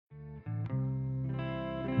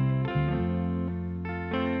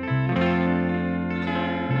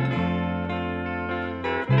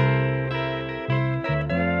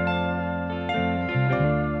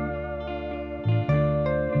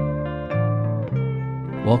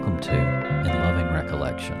Welcome to In Loving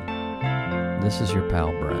Recollection. This is your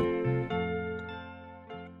pal Brent.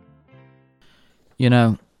 You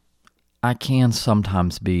know, I can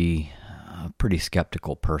sometimes be a pretty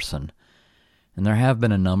skeptical person, and there have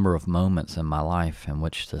been a number of moments in my life in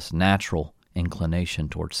which this natural inclination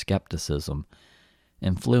towards skepticism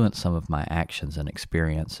influenced some of my actions and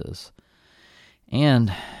experiences,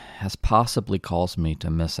 and has possibly caused me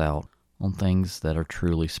to miss out on things that are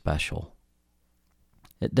truly special.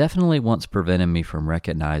 It definitely once prevented me from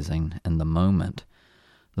recognizing in the moment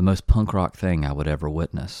the most punk rock thing I would ever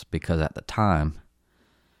witness, because at the time,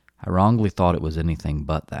 I wrongly thought it was anything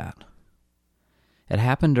but that. It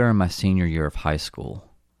happened during my senior year of high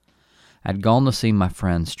school. I'd gone to see my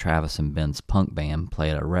friends Travis and Ben's punk band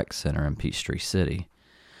play at a rec center in Peachtree City,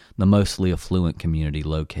 the mostly affluent community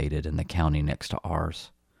located in the county next to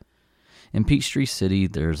ours. In Peachtree City,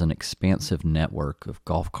 there's an expansive network of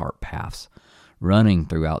golf cart paths running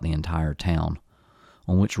throughout the entire town,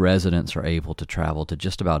 on which residents are able to travel to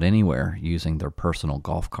just about anywhere using their personal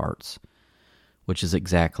golf carts, which is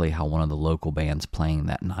exactly how one of the local bands playing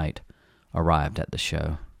that night arrived at the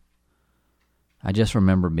show. I just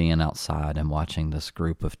remember being outside and watching this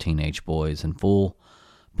group of teenage boys in full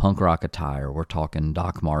punk rock attire. We're talking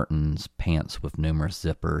Doc Martens, pants with numerous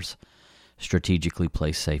zippers, strategically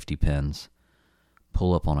placed safety pins,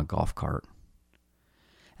 pull up on a golf cart.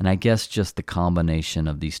 And I guess just the combination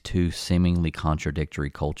of these two seemingly contradictory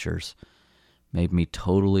cultures made me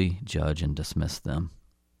totally judge and dismiss them.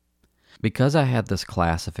 Because I had this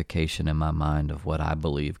classification in my mind of what I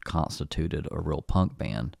believed constituted a real punk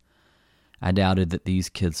band, I doubted that these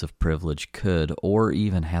kids of privilege could or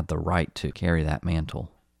even had the right to carry that mantle.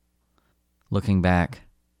 Looking back,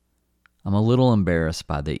 I'm a little embarrassed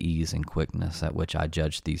by the ease and quickness at which I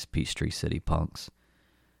judged these Peachtree City punks,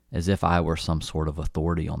 as if I were some sort of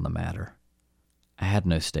authority on the matter. I had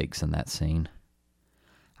no stakes in that scene.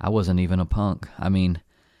 I wasn't even a punk. I mean,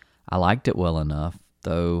 I liked it well enough,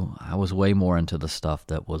 though I was way more into the stuff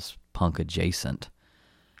that was punk adjacent.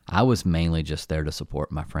 I was mainly just there to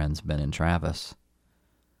support my friends Ben and Travis.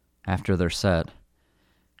 After their set,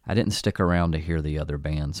 I didn't stick around to hear the other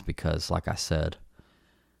bands because, like I said,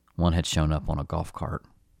 one had shown up on a golf cart.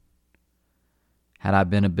 Had I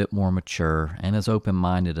been a bit more mature and as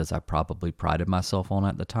open-minded as I probably prided myself on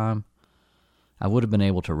at the time, I would have been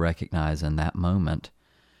able to recognize in that moment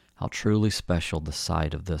how truly special the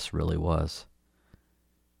sight of this really was.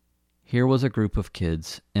 Here was a group of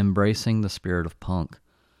kids embracing the spirit of punk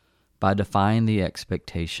by defying the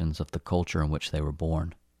expectations of the culture in which they were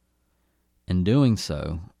born, in doing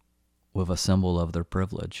so with a symbol of their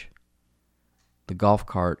privilege. The golf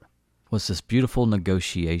cart was this beautiful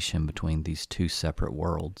negotiation between these two separate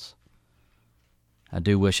worlds. I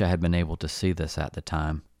do wish I had been able to see this at the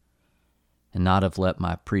time, and not have let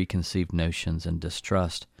my preconceived notions and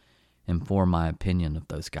distrust inform my opinion of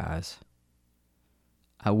those guys.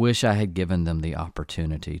 I wish I had given them the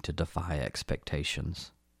opportunity to defy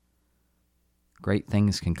expectations. Great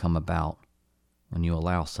things can come about when you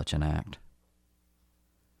allow such an act.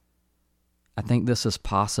 I think this is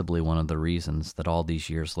possibly one of the reasons that all these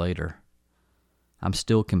years later, I'm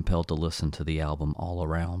still compelled to listen to the album All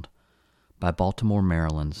Around by Baltimore,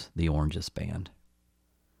 Maryland's The Oranges Band.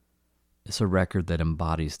 It's a record that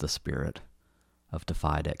embodies the spirit of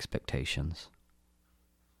defied expectations.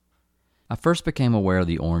 I first became aware of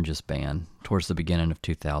the Oranges Band towards the beginning of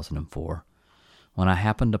 2004 when I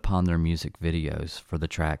happened upon their music videos for the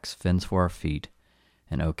tracks Fins for Our Feet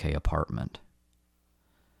and OK Apartment.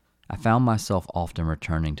 I found myself often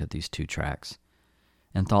returning to these two tracks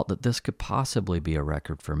and thought that this could possibly be a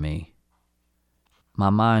record for me. My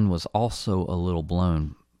mind was also a little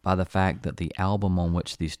blown by the fact that the album on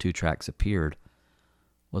which these two tracks appeared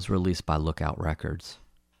was released by Lookout Records.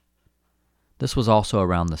 This was also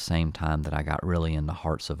around the same time that I got really into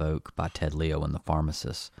Hearts of Oak by Ted Leo and the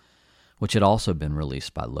Pharmacists, which had also been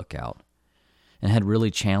released by Lookout, and had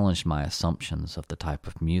really challenged my assumptions of the type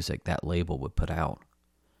of music that label would put out.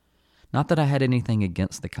 Not that I had anything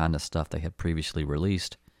against the kind of stuff they had previously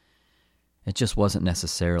released, it just wasn't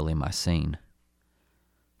necessarily my scene.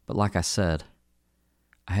 But like I said,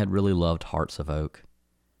 I had really loved Hearts of Oak,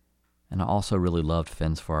 and I also really loved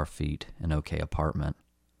Fins for Our Feet and OK Apartment,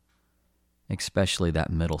 especially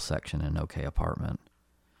that middle section in OK Apartment.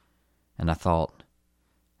 And I thought,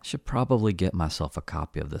 I should probably get myself a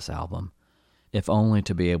copy of this album, if only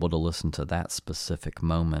to be able to listen to that specific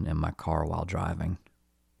moment in my car while driving.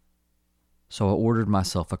 So I ordered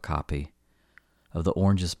myself a copy of the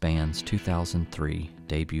Oranges Band's 2003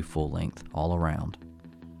 debut full-length All Around,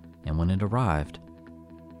 and when it arrived,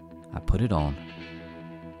 I put it on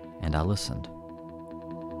and I listened.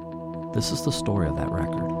 This is the story of that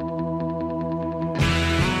record.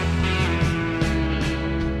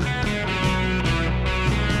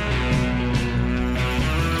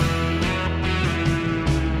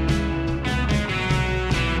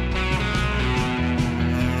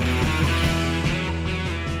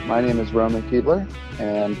 My name is Roman Keebler,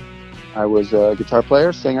 and I was a guitar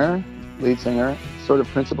player, singer, lead singer, sort of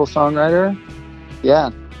principal songwriter.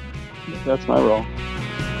 Yeah, that's my role.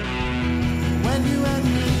 When you and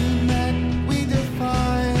me met, we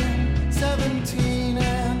defined 17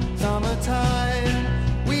 and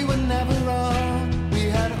summertime. We were never wrong, we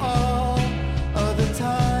had all of the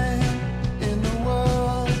time in the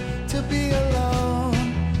world to be alone,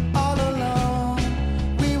 all alone.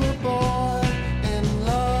 We were born in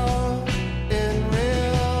love in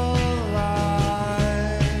real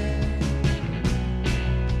life.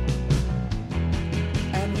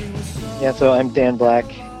 And we were So I'm Dan Black.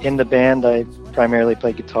 In the band, I primarily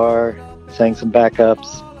play guitar, sang some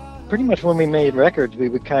backups. Pretty much when we made records, we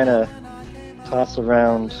would kind of toss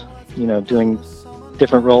around, doing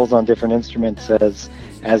different roles on different instruments as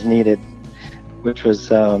needed, which was,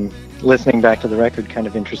 listening back to the record, kind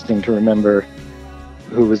of interesting to remember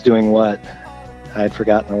who was doing what. I'd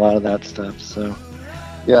forgotten a lot of that stuff, so.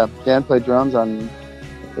 Yeah, Dan played drums on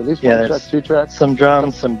at least one track, 2 tracks. Some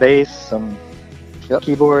drums, some bass, some Yep.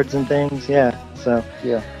 keyboards and things, yeah. So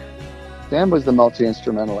Yeah, Dan was the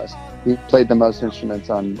multi-instrumentalist. He played the most instruments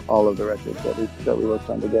on all of the records that we worked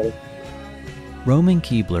on together. Roman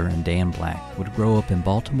Keebler and Dan Black would grow up in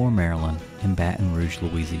Baltimore, Maryland, and Baton Rouge,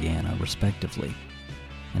 Louisiana, respectively,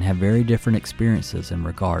 and have very different experiences in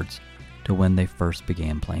regards to when they first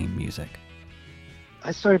began playing music.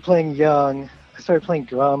 I started playing young. I started playing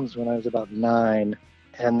drums when I was about 9,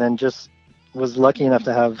 and then just was lucky enough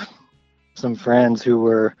to have some friends who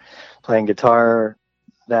were playing guitar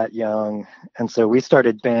that young. And so we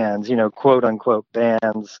started bands, quote unquote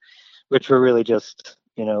bands, which were really just,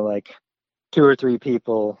 like 2 or 3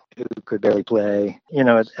 people who could barely play.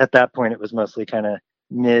 At that point, it was mostly kind of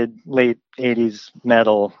late 80s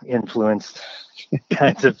metal influenced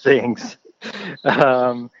kinds of things.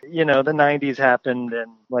 The 90s happened,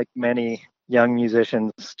 and like many young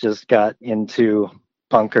musicians just got into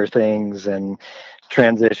punker things and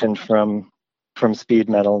transitioned from speed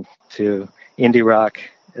metal to indie rock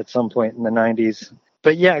at some point in the 90s.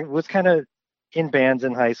 But yeah, it was kind of in bands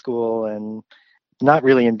in high school and not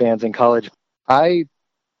really in bands in college. I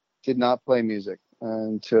did not play music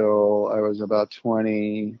until I was about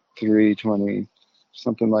 23, 20,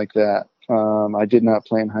 something like that. I did not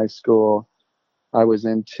play in high school. I was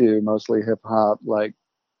into mostly hip hop, like,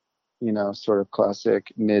 sort of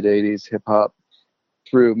classic mid 80s hip hop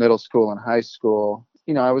through middle school and high school.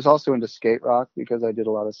 I was also into skate rock because I did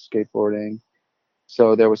a lot of skateboarding.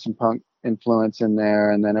 So there was some punk influence in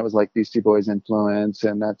there, and then it was like Beastie Boys influence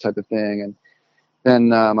and that type of thing. And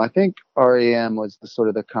then I think REM was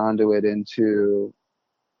the conduit into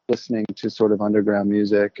listening to sort of underground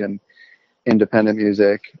music and independent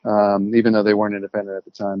music, even though they weren't independent at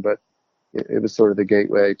the time. But it was sort of the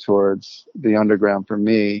gateway towards the underground for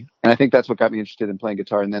me. And I think that's what got me interested in playing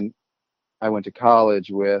guitar. And then I went to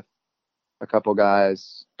college with a couple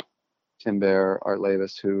guys, Tim Bear, Art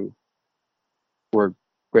Lavis, who were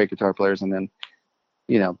great guitar players, and then,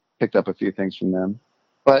 picked up a few things from them.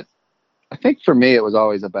 But I think for me, it was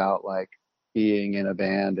always about like being in a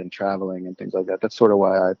band and traveling and things like that. That's sort of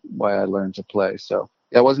why I learned to play. So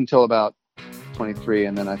yeah, it wasn't until about 23,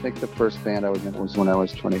 and then I think the first band I was in was when I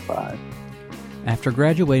was 25. After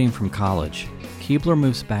graduating from college, Keebler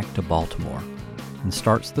moves back to Baltimore and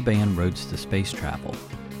starts the band Roads to Space Travel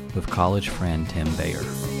with college friend Tim Bayer.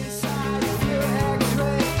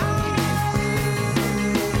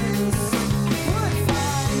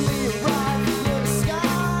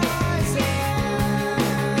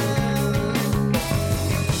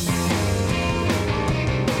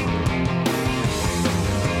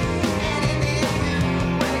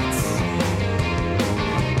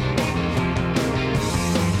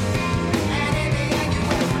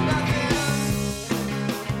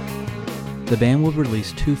 The band would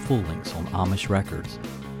release 2 full-lengths on Amish Records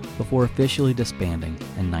before officially disbanding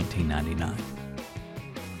in 1999.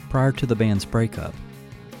 Prior to the band's breakup,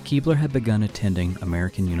 Keebler had begun attending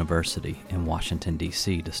American University in Washington,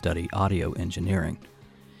 D.C. to study audio engineering,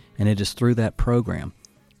 and it is through that program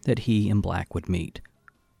that he and Black would meet.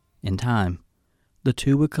 In time, the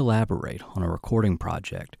two would collaborate on a recording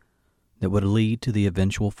project that would lead to the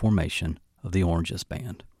eventual formation of the Oranges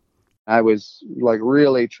Band. I was like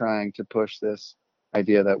really trying to push this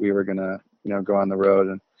idea that we were going to, go on the road,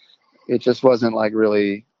 and it just wasn't like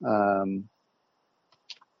really,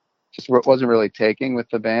 wasn't really taking with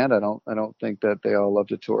the band. I don't think that they all loved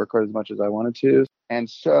to tour quite as much as I wanted to. And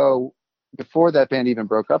so before that band even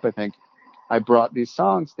broke up, I think I brought these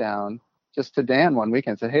songs down just to Dan one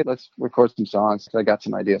weekend. Said, hey, let's record some songs. I got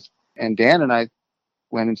some ideas. And Dan and I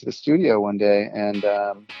went into the studio one day, and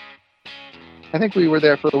I think we were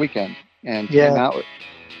there for the weekend and came out with,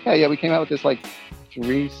 we came out with this like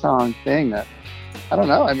 3-song thing that, I don't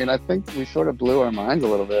know. I mean, I think we sort of blew our minds a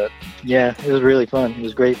little bit. Yeah, it was really fun. It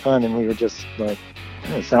was great fun, and we were just like,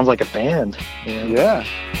 it sounds like a band. You know? Yeah.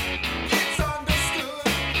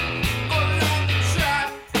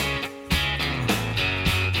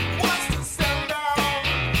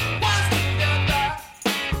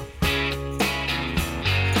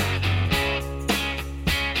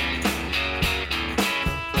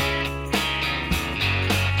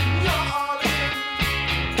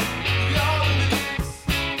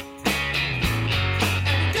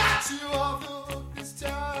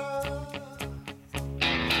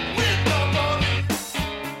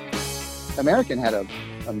 American had an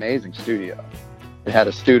amazing studio. It had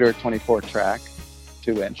a Studer 24-track,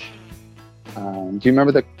 2-inch. Do you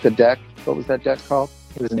remember the deck? What was that deck called?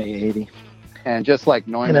 It was an 880. And just like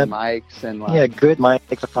Neumann mics and like... Yeah, good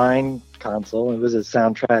mics, a fine console. It was a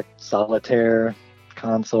Soundtrack Solitaire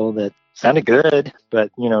console that sounded good,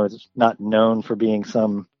 but, you know, it's not known for being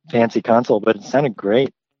some fancy console, but it sounded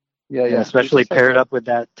great. Yeah. And especially paired up with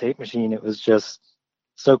that tape machine, it was just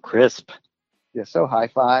so crisp. Yeah, so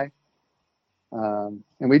hi-fi.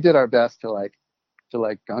 And we did our best to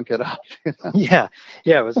gunk it up. You know? Yeah,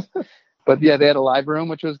 it was. But yeah, they had a live room,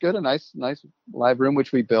 which was good, a nice live room,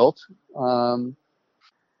 which we built.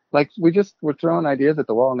 Like we just were throwing ideas at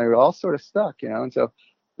the wall, and they were all sort of stuck, you know. And so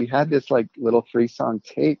we had this like little 3-song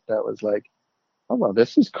tape that was like, oh well,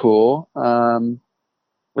 this is cool.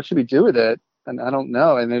 What should we do with it? And I don't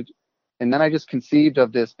know. And then I just conceived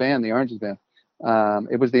of this band, the Oranges Band.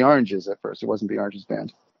 It was the Oranges at first. It wasn't the Oranges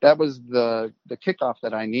Band. That was the kickoff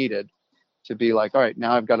that I needed to be like, all right,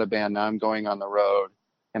 now I've got a band. Now I'm going on the road.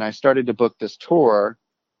 And I started to book this tour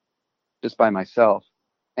just by myself.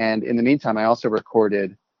 And in the meantime, I also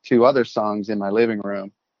recorded 2 other songs in my living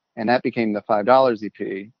room. And that became the $5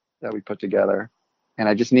 EP that we put together. And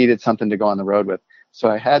I just needed something to go on the road with. So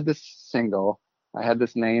I had this single. I had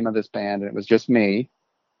this name of this band, and it was just me.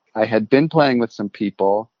 I had been playing with some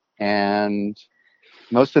people, and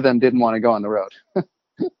most of them didn't want to go on the road.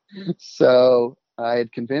 So I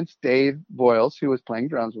had convinced Dave Boyles, who was playing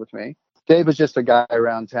drums with me. Dave was just a guy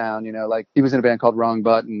around town, you know, like he was in a band called Wrong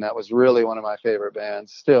Button. That was really one of my favorite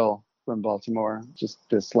bands, still from Baltimore. Just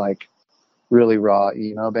this like really raw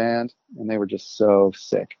emo band. And they were just so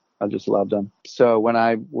sick. I just loved them. So when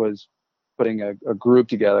I was putting a group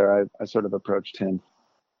together, I sort of approached him.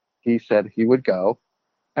 He said he would go.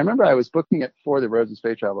 I remember I was booking it for the Roads and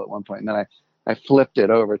Space Travel at one point, and then I flipped it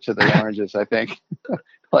over to the Oranges, I think.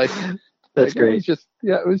 That's great.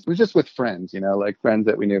 It was just with friends, you know, like friends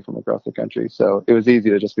that we knew from across the country. So it was easy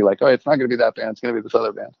to just be like, oh, it's not going to be that band. It's going to be this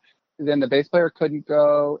other band. And then the bass player couldn't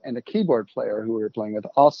go, and the keyboard player who we were playing with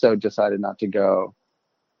also decided not to go.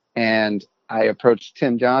 And I approached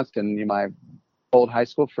Tim Johnston, my old high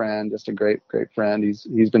school friend, just a great friend.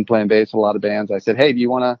 He's been playing bass with a lot of bands. I said, hey, do you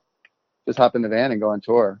want to just hop in the van and go on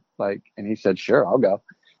tour? And he said, sure, I'll go.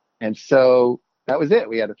 And so that was it.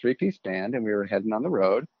 We had a 3-piece band, and we were heading on the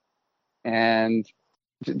road. And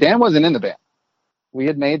Dan wasn't in the band. We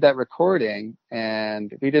had made that recording,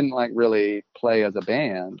 and we didn't really play as a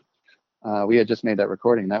band. We had just made that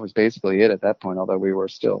recording. That was basically it at that point, although we were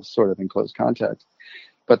still sort of in close contact.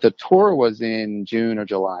 But the tour was in June or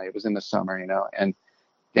July. It was in the summer, you know, and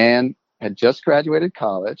Dan had just graduated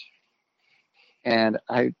college. And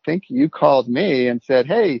I think you called me and said,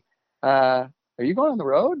 hey, are you going on the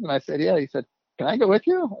road? And I said, yeah. He said, can I go with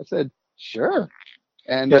you? I said, sure.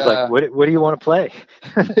 And what do you want to play?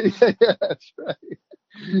 Yeah, that's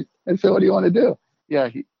right. And so what do you want to do? Yeah,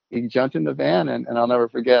 he jumped in the van, and I'll never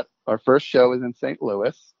forget, our first show was in St.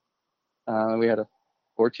 Louis. We had a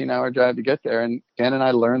 14-hour drive to get there, and Dan and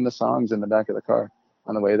I learned the songs in the back of the car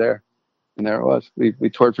on the way there. And there it was. We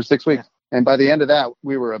toured for 6 weeks. Yeah. And by the end of that,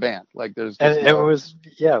 we were a band. Like it was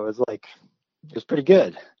pretty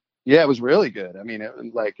good. Yeah, it was really good. I mean,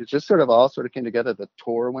 it just sort of all came together. The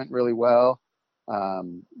tour went really well.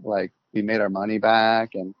 We made our money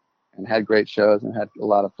back and had great shows and had a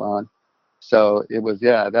lot of fun. So it was,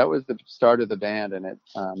 that was the start of the band. And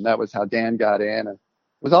that was how Dan got in. And it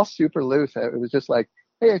was all super loose. It was just like,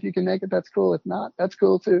 hey, if you can make it, that's cool. If not, that's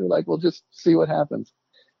cool too. We'll just see what happens.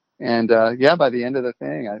 And by the end of the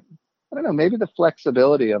thing, I don't know, maybe the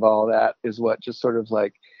flexibility of all that is what just sort of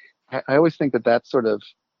I always think that that's sort of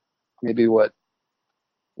maybe what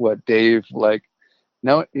what Dave like.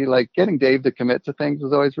 No, like getting Dave to commit to things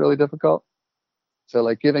was always really difficult. So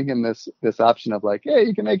like giving him this option of like, hey,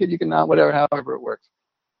 you can make it, you can not, whatever, however it works,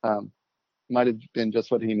 might have been just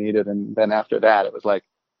what he needed. And then after that, it was like,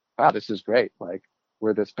 wow, this is great. Like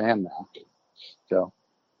we're this band now. So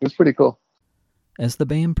it was pretty cool. As the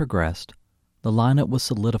band progressed, the lineup was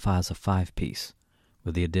solidified as a five-piece,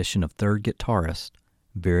 with the addition of third guitarist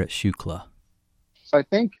Virat Shukla. So I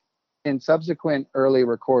think in subsequent early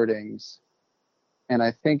recordings, and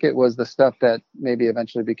I think it was the stuff that maybe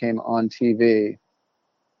eventually became on TV,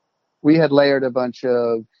 we had layered a bunch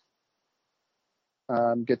of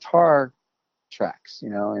guitar tracks, you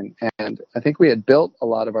know, and I think we had built a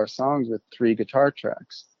lot of our songs with 3 guitar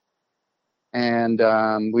tracks. And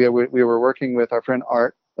we were working with our friend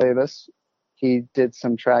Art Lavis. He did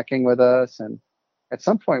some tracking with us, and at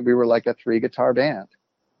some point we were like a 3-guitar band,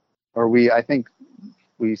 or I think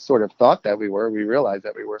we sort of thought that we realized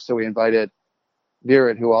that we were. So we invited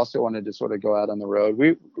Virat, who also wanted to sort of go out on the road.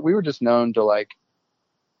 We were just known to like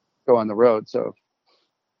go on the road. So,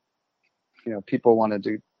 you know, people who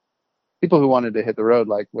wanted to hit the road,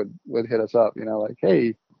 like would hit us up, you know, like,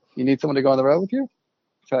 hey, you need someone to go on the road with you?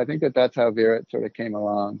 So I think that's how Virat sort of came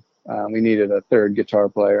along. We needed a third guitar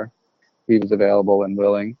player. He was available and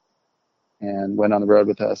willing and went on the road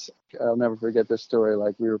with us. I'll never forget this story.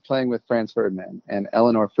 Like we were playing with Franz Ferdinand, and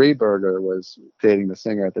Eleanor Freeberger was dating the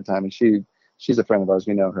singer at the time, and she's a friend of ours.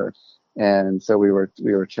 We know her. And so we were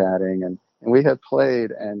chatting, and we had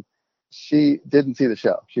played, and she didn't see the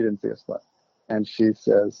show. She didn't see us play. And she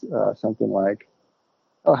says something like,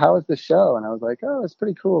 oh, how was the show? And I was like, oh, it's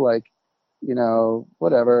pretty cool. Like, you know,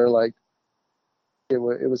 whatever. Like, it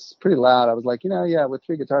was pretty loud. I was like, you know, yeah, with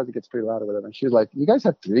 3 guitars, it gets pretty loud or whatever. And she was like, you guys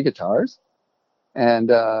have 3 guitars?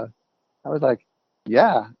 And I was like,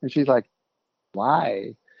 yeah. And she's like,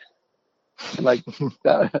 why? And like,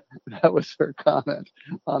 that was her comment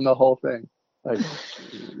on the whole thing. Like,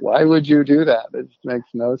 why would you do that? It just makes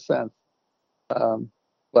no sense.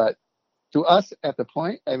 But to us at the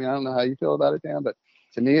point, I mean, I don't know how you feel about it, Dan, but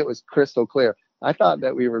to me, it was crystal clear. I thought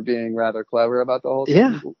that we were being rather clever about the whole thing.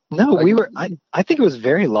 Yeah, no, like, we were. I think it was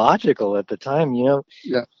very logical at the time. You know,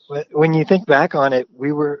 yeah. When you think back on it,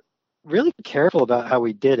 we were really careful about how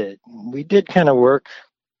we did it. We did kind of work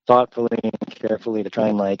thoughtfully and carefully to try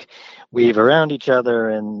and like weave around each other,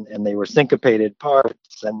 and they were syncopated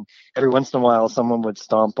parts. And every once in a while, someone would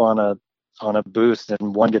stomp on a boost,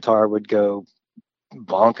 and one guitar would go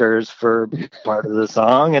bonkers for part of the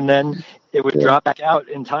song, and then it would drop back out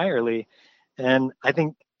entirely. And I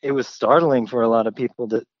think it was startling for a lot of people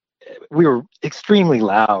that we were extremely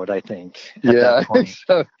loud, I think. Yeah, I think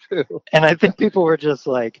so too. And I think people were just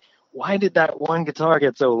like, why did that one guitar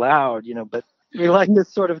get so loud? You know, but we like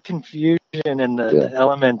this sort of confusion and the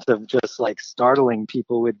element of just like startling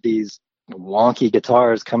people with these wonky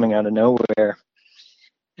guitars coming out of nowhere.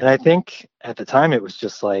 And I think at the time it was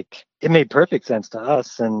just like, it made perfect sense to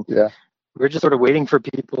us. And we're just sort of waiting for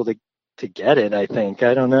people to get it, I think.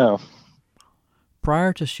 I don't know.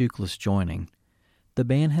 Prior to Shukla's joining, the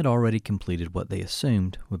band had already completed what they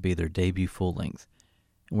assumed would be their debut full-length,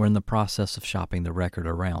 and were in the process of shopping the record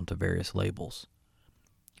around to various labels.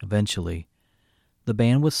 Eventually, the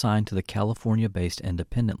band was signed to the California-based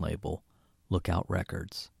independent label, Lookout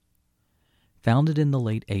Records. Founded in the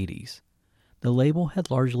late 80s, the label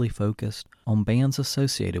had largely focused on bands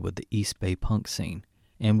associated with the East Bay punk scene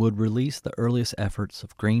and would release the earliest efforts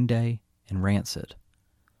of Green Day and Rancid.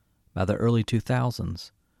 By the early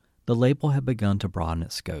 2000s, the label had begun to broaden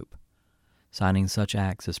its scope, signing such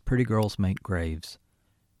acts as Pretty Girls Make Graves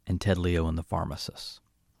and Ted Leo and the Pharmacists.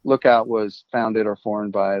 Lookout was founded or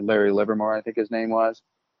formed by Larry Livermore, I think his name was.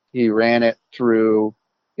 He ran it through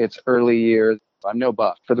its early years. I'm no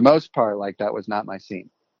buff. For the most part, like that was not my scene.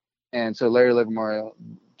 And so Larry Livermore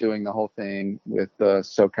doing the whole thing with the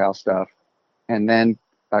SoCal stuff. And then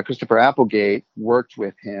Christopher Applegate worked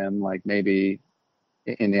with him, like maybe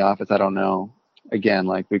in the office, I don't know. Again,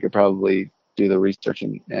 like we could probably do the research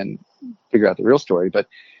and figure out the real story.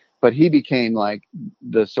 But he became like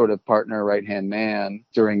the sort of partner, right-hand man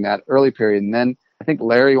during that early period. And then I think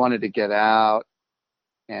Larry wanted to get out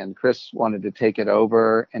and Chris wanted to take it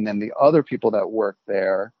over. And then the other people that worked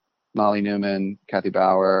there, Molly Newman, Kathy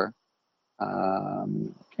Bauer, I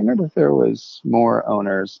can't remember if there was more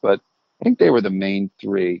owners, but I think they were the main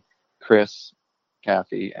 3, Chris,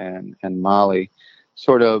 Kathy, and Molly,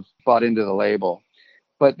 sort of bought into the label.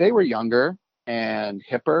 But they were younger and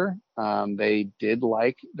hipper. They did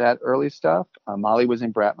like that early stuff. Molly was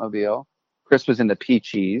in Bratmobile. Chris was in the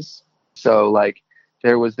Peaches. So like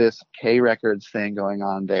there was this K Records thing going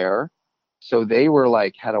on there. So they were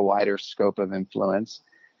like, had a wider scope of influence.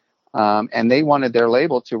 And they wanted their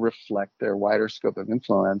label to reflect their wider scope of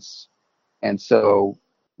influence. And so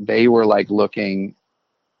they were like looking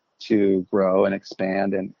to grow and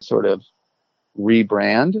expand and sort of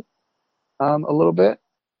rebrand a little bit.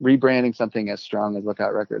 Rebranding something as strong as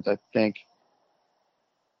Lookout Records, I think,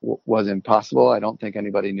 was impossible. I don't think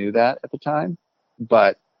anybody knew that at the time,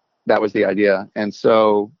 but that was the idea. And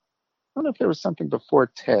so I don't know if there was something before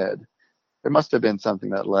TED. There must have been something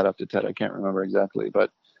that led up to TED. I can't remember exactly, but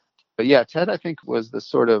yeah, TED, I think, was the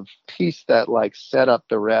sort of piece that like set up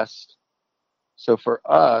the rest. So for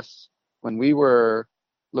us, when we were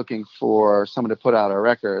looking for someone to put out our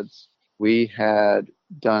records, we had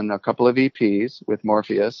done a couple of EPs with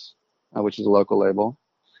Morpheus, which is a local label,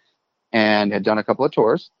 and had done a couple of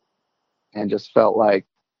tours, and just felt like,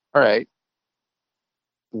 all right,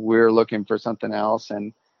 we're looking for something else.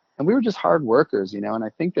 And we were just hard workers, you know, and I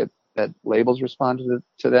think that labels responded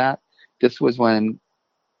to that. This was when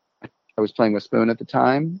I was playing with Spoon at the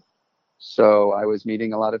time, so I was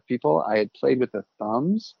meeting a lot of people. I had played with the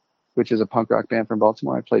Thumbs, which is a punk rock band from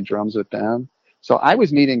Baltimore. I played drums with them. So I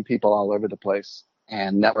was meeting people all over the place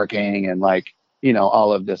and networking and like, you know,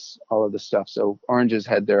 all of this stuff. So Oranges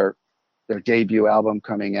had their debut album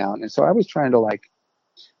coming out. And so I was trying to like,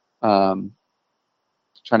 trying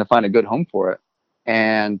to find a good home for it.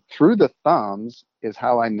 And through the Thumbs is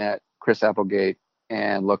how I met Chris Applegate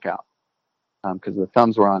and Lookout. Because the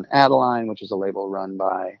Thumbs were on Adeline, which is a label run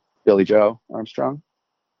by Billy Joe Armstrong.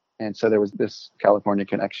 And so there was this California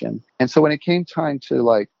connection. And so when it came time to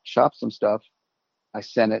like shop some stuff, I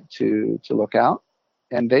sent it to Lookout,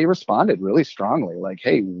 and they responded really strongly, like,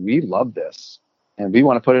 hey, we love this and we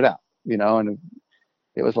want to put it out, you know. And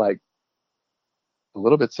it was like a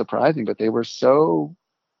little bit surprising, but they were so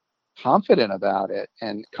confident about it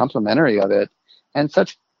and complimentary of it, and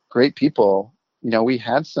such great people. You know, we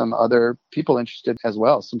had some other people interested as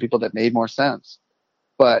well, some people that made more sense.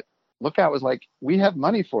 But Lookout was like, we have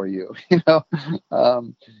money for you, you know.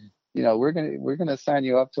 We're gonna sign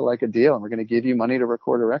you up to like a deal, and we're gonna give you money to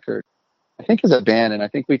record a record. I think as a band, and I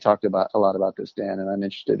think we talked a lot about this, Dan, and I'm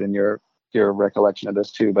interested in your recollection of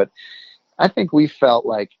this too. But I think we felt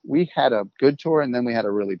like we had a good tour, and then we had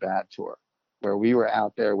a really bad tour, where we were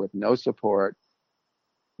out there with no support,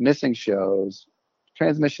 missing shows,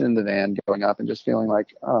 transmission in the van going up, and just feeling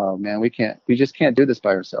like, oh man, we just can't do this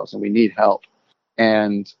by ourselves, and we need help.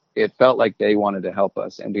 And it felt like they wanted to help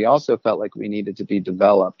us, and we also felt like we needed to be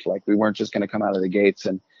developed. Like we weren't just going to come out of the gates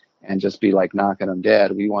and just be like knocking them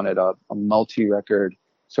dead. We wanted a multi-record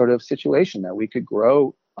sort of situation that we could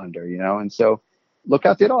grow under, you know. And so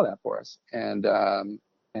Lookout did all that for us, and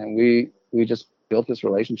we just built this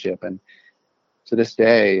relationship. And to this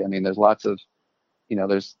day, I mean, there's lots of, you know,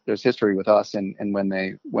 there's history with us and when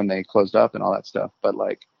they closed up and all that stuff. But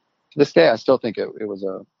like to this day, I still think it was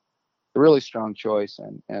a really strong choice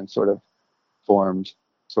and sort of formed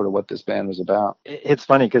sort of what this band was about. It's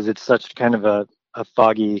funny because it's such kind of a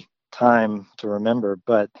foggy time to remember,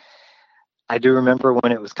 but I do remember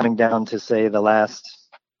when it was coming down to, say, the last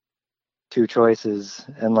two choices,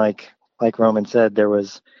 and like Roman said, there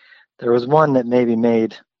was one that maybe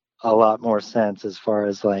made a lot more sense as far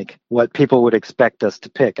as like what people would expect us to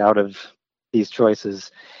pick out of these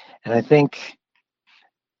choices. And I think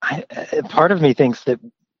part of me thinks that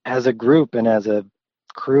as a group and as a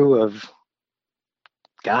crew of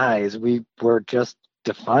guys, we were just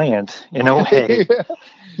defiant in a way.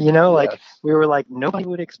 You know, like, yes. We were like, nobody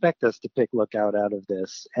would expect us to pick Lookout out of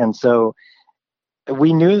this. And so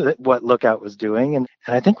we knew that what Lookout was doing. And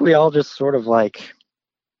I think we all just sort of like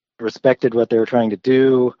respected what they were trying to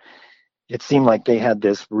do. It seemed like they had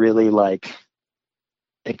this really like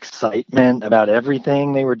excitement about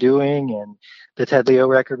everything they were doing. And the Ted Leo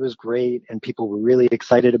record was great, and people were really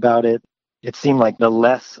excited about it. It seemed like the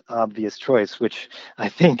less obvious choice, which I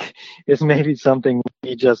think is maybe something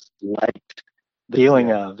we just liked the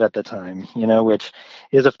feeling of at the time, you know, which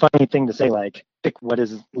is a funny thing to say, like, pick what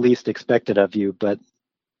is least expected of you. But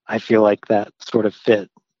I feel like that sort of fit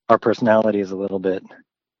our personalities a little bit.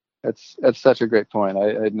 That's such a great point.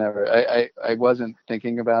 I wasn't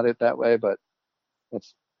thinking about it that way, but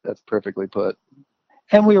that's perfectly put.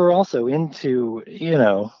 And we were also into, you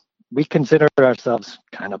know, we considered ourselves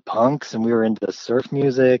kind of punks, and we were into surf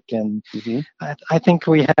music, and I think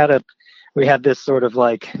we had this sort of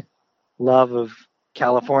like love of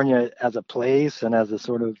California as a place and as a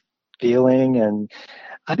sort of feeling, and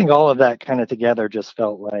I think all of that kind of together just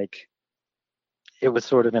felt like it was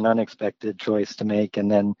sort of an unexpected choice to make.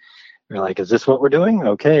 And then we're like, is this what we're doing?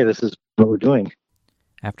 Okay, this is what we're doing.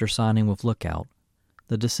 After signing with Lookout,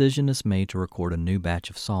 the decision is made to record a new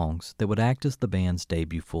batch of songs that would act as the band's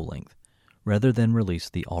debut full-length, rather than release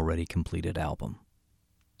the already completed album.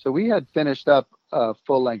 So we had finished up a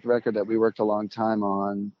full-length record that we worked a long time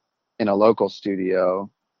on in a local studio,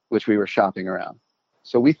 which we were shopping around.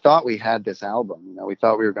 So we thought we had this album. You know, we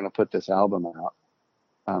thought we were going to put this album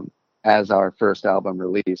out as our first album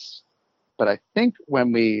release. But I think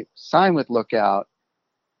when we signed with Lookout,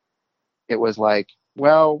 it was like,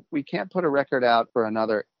 well, we can't put a record out for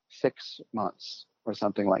another 6 months or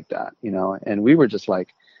something like that, you know. And we were just like,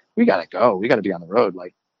 we got to go. We got to be on the road.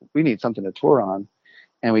 Like, we need something to tour on.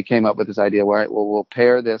 And we came up with this idea, all right, well, we'll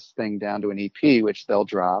pare this thing down to an EP, which they'll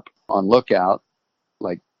drop on Lookout,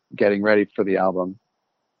 like getting ready for the album.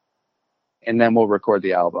 And then we'll record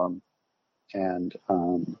the album. And,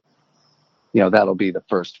 you know, that'll be the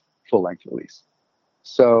first full-length release.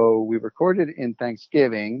 So we recorded in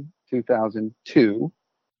Thanksgiving 2002,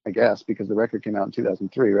 I guess, because the record came out in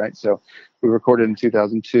 2003, right? So we recorded in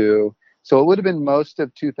 2002. So it would have been most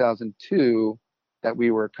of 2002 that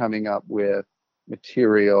we were coming up with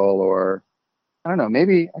material, or I don't know,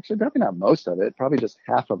 maybe actually probably not most of it, probably just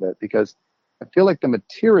half of it, because I feel like the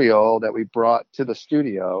material that we brought to the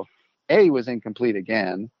studio, A, was incomplete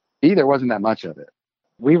again, B, there wasn't that much of it.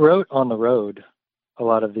 We wrote on the road a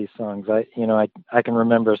lot of these songs. I can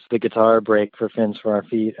remember the guitar break for Fins for Our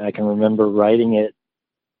Feet. I can remember writing it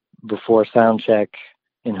before sound check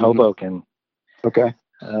in Hoboken. Okay.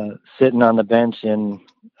 Sitting on the bench in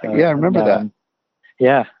yeah, I remember that.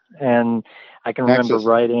 Yeah, and I can remember Access.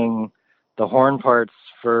 writing the horn parts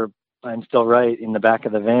for I'm Still Right in the back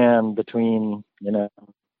of the van between, you know,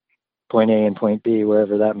 point A and point B,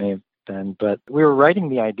 wherever that may have been. But we were writing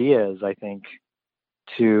the ideas, I think,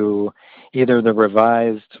 to either the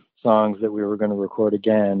revised songs that we were going to record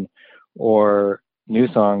again or new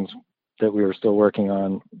songs that we were still working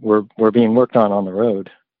on were being worked on the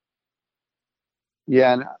road.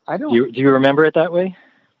 Yeah, and I don't... Do you remember it that way?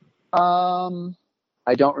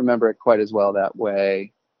 I don't remember it quite as well that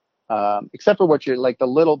way, except for what you're like the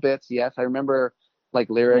little bits. Yes, I remember like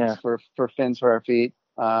lyrics for Fins for Our Feet,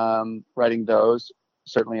 writing those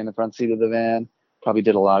certainly in the front seat of the van. Probably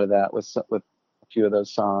did a lot of that with a few of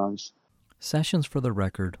those songs. Sessions for the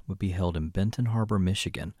record would be held in Benton Harbor,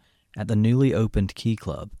 Michigan, at the newly opened Key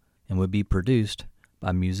Club, and would be produced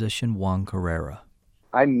by musician Juan Carrera.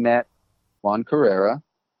 I met Juan Carrera,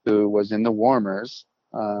 who was in the Warmers,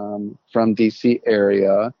 from DC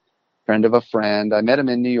area, friend of a friend. I met him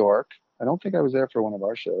in New York. I don't think I was there for one of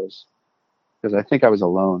our shows because I think I was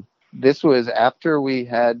alone. This was after we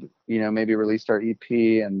had, you know, maybe released our EP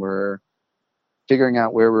and we're figuring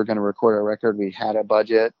out where we were going to record our record. We had a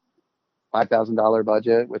budget, $5,000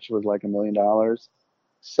 budget, which was like $1 million.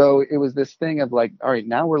 So it was this thing of like, all right,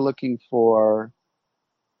 now we're looking for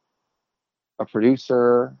a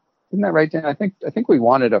producer. Isn't that right, Dan? I think we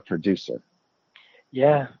wanted a producer.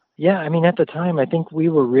 Yeah. I mean, at the time, I think we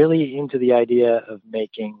were really into the idea of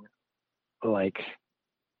making like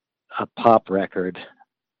a pop record.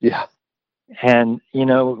 Yeah. And, you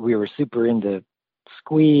know, we were super into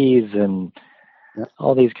Squeeze and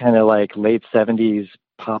all these kind of like late 70s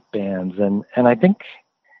pop bands. And I think,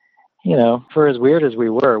 you know, for as weird as we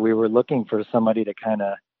were looking for somebody to kind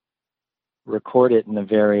of record it in a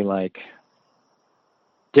very like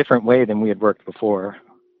different way than we had worked before.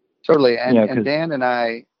 Totally. And, you know, and Dan and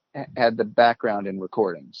I had the background in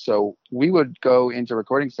recording. So we would go into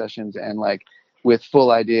recording sessions and like with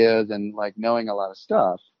full ideas and like knowing a lot of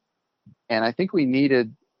stuff. And I think we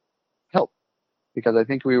needed help because I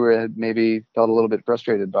think we had maybe felt a little bit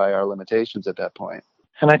frustrated by our limitations at that point.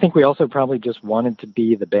 And I think we also probably just wanted to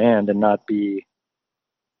be the band and not be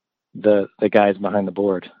the guys behind the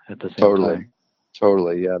board at the same time.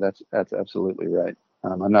 Totally. Yeah, that's absolutely right.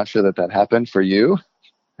 I'm not sure that happened for you.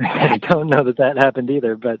 I don't know that happened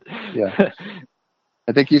either, but yeah,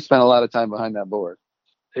 I think you spent a lot of time behind that board.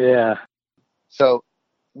 Yeah. So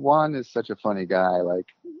Juan is such a funny guy. Like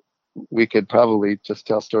we could probably just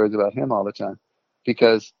tell stories about him all the time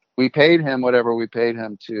because we paid him whatever we paid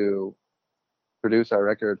him to produce our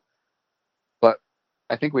record. But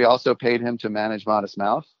I think we also paid him to manage Modest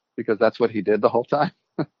Mouse because that's what he did the whole time.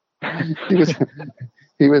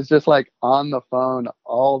 He was just like on the phone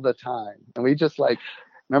all the time. And we just like,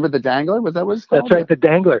 remember the Dangler? Was that what it's called? That's right, the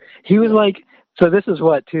Dangler. He was like, so this is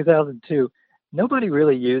what, 2002. Nobody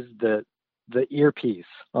really used the earpiece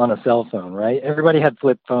on a cell phone, right? Everybody had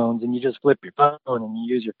flip phones and you just flip your phone and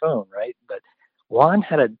you use your phone, right? But Juan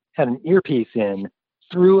had an earpiece in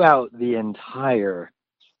throughout the entire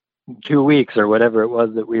 2 weeks or whatever it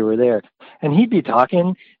was that we were there. And he'd be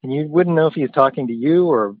talking and you wouldn't know if he's talking to you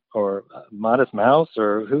or Modest Mouse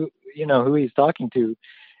or who he's talking to.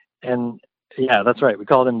 And yeah, that's right. We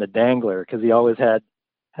called him the Dangler because he always had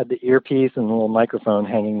had the earpiece and the little microphone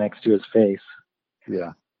hanging next to his face.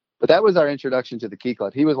 Yeah. But that was our introduction to the Key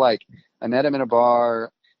Club. He was like, I met him in a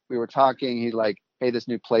bar. We were talking. He's like, hey, this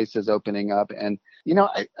new place is opening up. And, you know,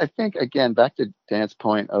 I think, again, back to Dan's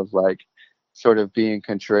point of like sort of being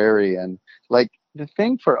contrarian, like the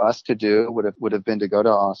thing for us to do would have been to go to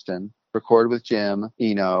Austin, record with Jim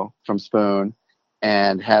Eno from Spoon,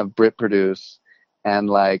 and have Brit produce and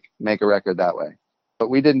like make a record that way. But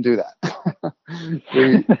we didn't do that.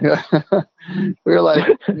 we were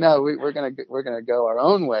like, no, we're gonna go our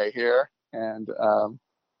own way here. And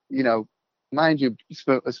you know, mind you,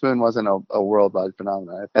 Spoon wasn't a worldwide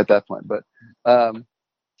phenomenon at that point. But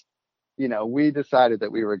you know, we decided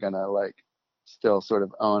that we were gonna like still sort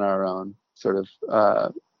of own our own sort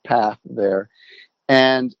of path there.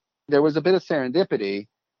 And there was a bit of serendipity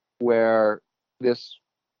where this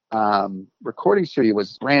recording studio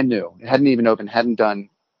was brand new. It hadn't even opened, hadn't done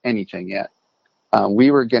anything yet.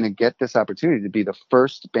 We were going to get this opportunity to be the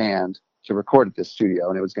first band to record at this studio,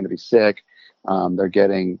 and it was going to be sick. They're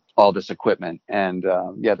getting all this equipment. And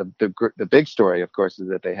the big story, of course, is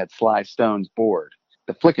that they had Sly Stone's board,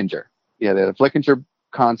 the Flickinger. Yeah, they had a Flickinger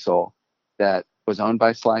console that was owned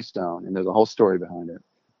by Sly Stone, and there's a whole story behind it.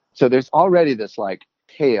 So there's already this like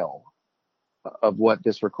tale of what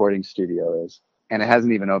this recording studio is, and it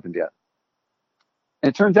hasn't even opened yet. And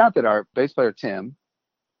it turns out that our bass player, Tim,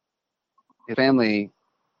 his family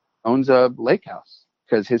owns a lake house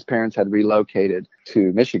because his parents had relocated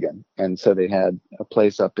to Michigan. And so they had a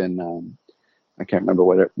place up in, I can't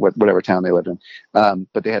remember whatever town they lived in.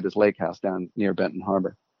 But they had this lake house down near Benton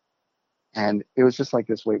Harbor. And it was just like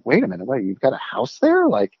this, wait a minute, you've got a house there?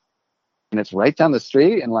 Like, and it's right down the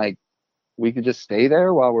street, and like, we could just stay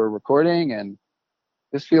there while we're recording, and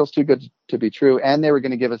this feels too good to be true. And they were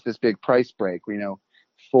going to give us this big price break, you know,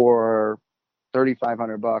 for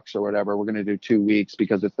 $3,500 or whatever. We're going to do 2 weeks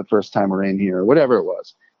because it's the first time we're in here, or whatever it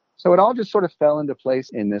was. So it all just sort of fell into place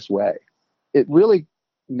in this way. It really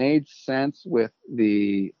made sense with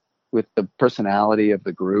the personality of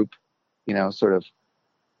the group, you know, sort of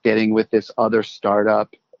getting with this other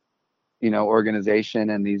startup, you know, organization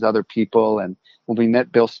and these other people. And when we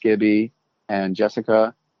met Bill Skibby and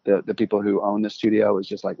Jessica, the people who own the studio, it was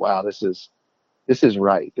just like, wow, this is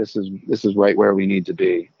right. This is right where we need to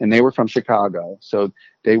be. And they were from Chicago, so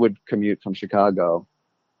they would commute from Chicago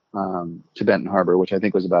to Benton Harbor, which I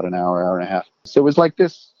think was about an hour and a half. So it was like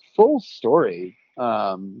this full story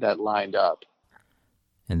that lined up.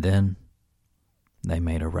 And then they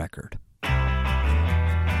made a record.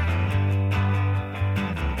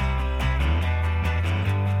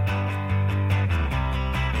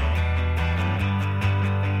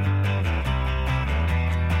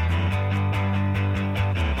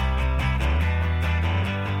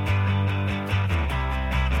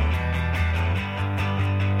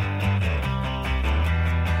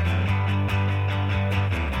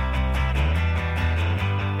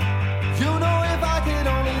 You know, if I could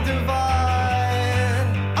only divide,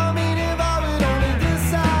 I mean, if I would only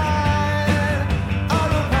decide, our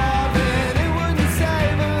apartment, it wouldn't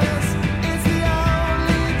save us. It's the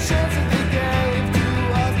only chance that they gave to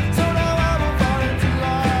us. So now I will fall into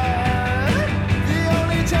line. The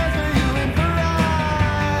only chance for you and for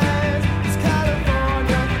us is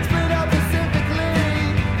California, split up Pacifically.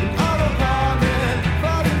 And our apartment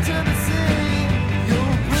falls into the sea.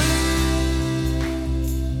 You'll breathe.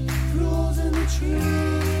 Rules in the trees.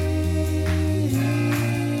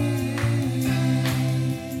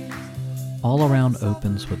 All Around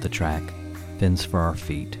opens with the track Fins for Our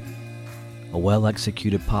Feet, a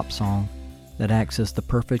well-executed pop song that acts as the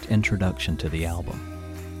perfect introduction to the album.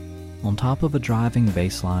 On top of a driving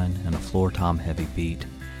bass line and a floor tom heavy beat,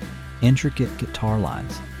 intricate guitar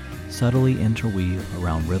lines subtly interweave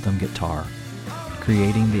around rhythm guitar,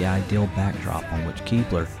 creating the ideal backdrop on which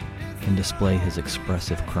Keibler can display his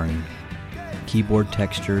expressive croon. Keyboard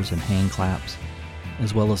textures and hand claps,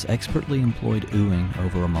 as well as expertly employed oohing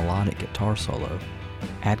over a melodic guitar solo,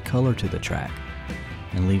 add color to the track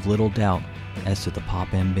and leave little doubt as to the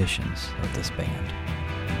pop ambitions of this band.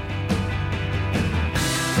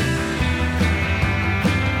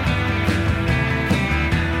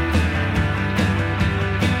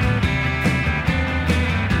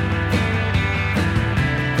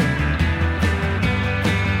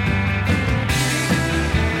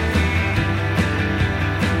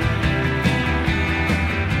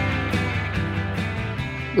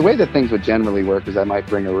 The way that things would generally work is I might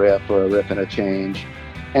bring a riff and a change,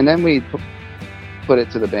 and then we put it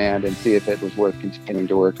to the band and see if it was worth continuing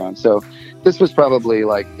to work on. So this was probably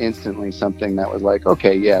like instantly something that was like,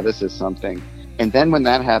 okay, yeah, this is something. And then when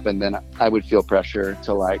that happened, then I would feel pressure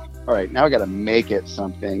to like all right, now I got to make it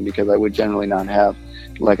something, because I would generally not have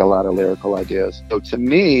like a lot of lyrical ideas. So to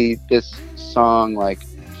me, this song like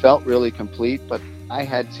felt really complete, but I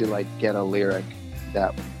had to like get a lyric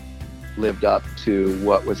that lived up to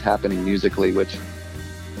what was happening musically, which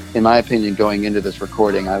in my opinion, going into this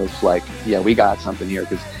recording, I was like, yeah, we got something here,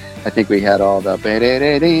 because I think we had all the,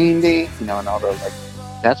 you know, and all those, like,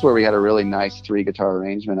 that's where we had a really nice 3-guitar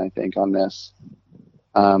arrangement, I think, on this.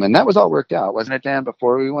 And that was all worked out, wasn't it, Dan,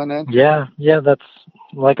 before we went in? Yeah, that's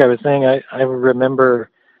like I was saying. I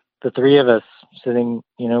remember the three of us sitting.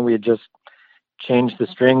 You know, we had just changed the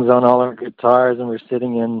strings on all our guitars, and we're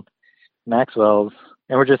sitting in Maxwell's,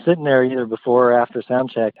 and we're just sitting there either before or after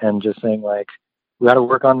sound check, and just saying like, we got to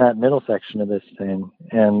work on that middle section of this thing.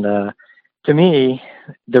 And to me,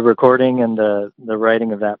 the recording and the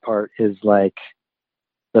writing of that part is like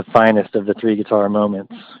the finest of the 3-guitar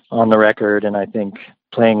moments on the record. And I think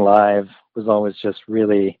playing live was always just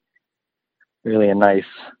really, really a nice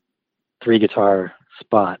 3-guitar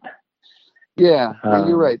spot. Yeah, and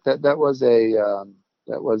you're right. That was a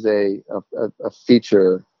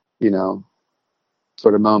feature, you know,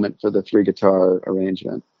 sort of moment for the 3-guitar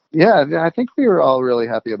arrangement. Yeah, I think we were all really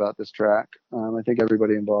happy about this track. I think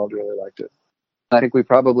everybody involved really liked it. I think we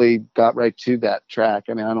probably got right to that track.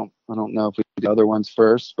 I mean, I don't know if we did the other ones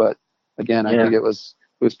first, but again, I think it was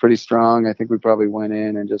pretty strong. I think we probably went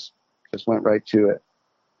in and just went right to it.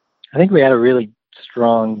 I think we had a really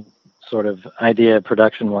strong sort of idea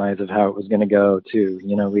production wise of how it was going to go too.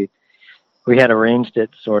 You know, we had arranged it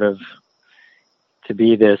sort of to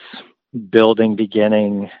be this building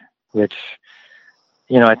beginning, which,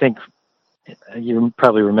 you know, I think you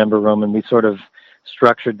probably remember, Roman, we sort of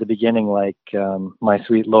structured the beginning like My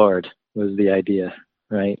Sweet Lord was the idea,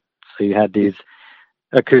 right? So you had these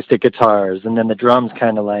acoustic guitars, and then the drums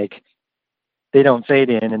kind of like, they don't fade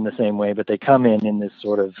in the same way, but they come in this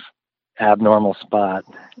sort of abnormal spot.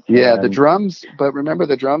 Yeah, the drums, but remember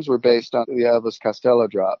the drums were based on the Elvis Costello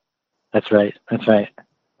drop. That's right.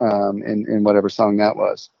 In whatever song that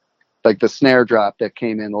was. Like the snare drop that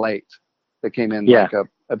came in late. That came in like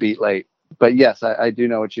a beat late. But yes, I do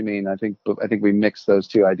know what you mean. I think we mixed those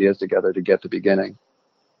two ideas together to get the beginning.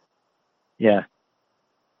 Yeah.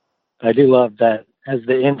 I do love that as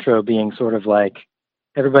the intro being sort of like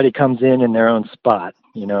everybody comes in their own spot.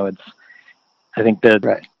 You know, I think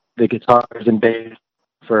the guitars and bass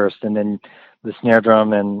first, and then the snare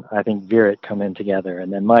drum and I think Virit come in together,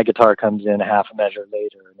 and then my guitar comes in a half a measure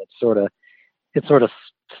later, and it sort of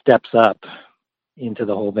steps up into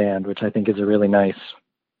the whole band, which I think is a really nice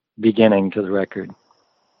beginning to the record.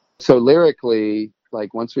 So lyrically,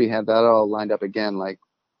 like once we had that all lined up again, like,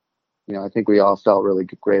 you know, I think we all felt really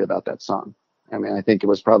great about that song. I mean, I think it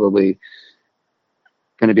was probably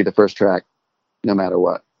going to be the first track no matter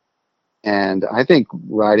what. And I think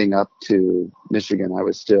riding up to Michigan, I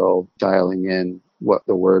was still dialing in what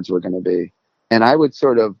the words were going to be. And I would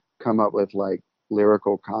sort of come up with like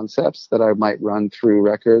lyrical concepts that I might run through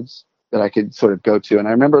records that I could sort of go to. And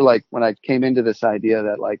I remember like when I came into this idea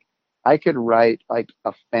that like I could write like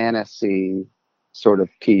a fantasy sort of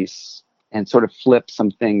piece and sort of flip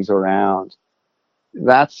some things around.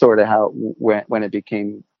 That's sort of how when it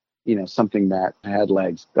became, you know, something that had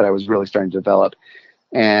legs that I was really starting to develop.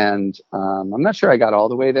 And I'm not sure I got all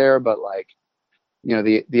the way there, but like, you know,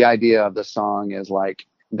 the idea of the song is like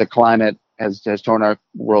the climate has torn our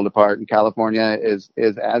world apart, and California is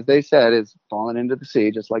as they said, is falling into the sea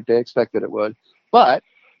just like they expected it would. But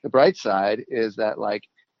the bright side is that like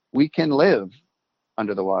we can live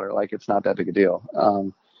under the water, like it's not that big a deal.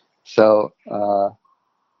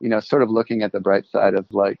 You know, sort of looking at the bright side of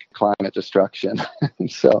like climate destruction.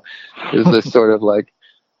 So there's this sort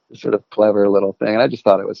of clever little thing, and I just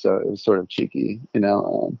thought it was sort of cheeky, you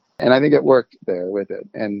know, and I think it worked there with it.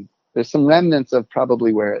 And there's some remnants of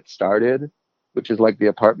probably where it started, which is like the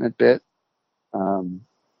apartment bit,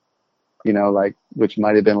 you know, like which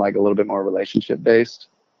might have been like a little bit more relationship based.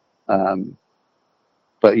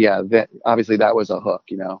 But yeah, obviously that was a hook,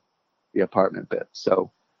 you know, the apartment bit.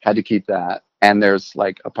 So had to keep that. And there's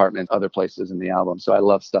like apartment other places in the album. So I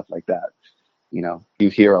love stuff like that. You know, you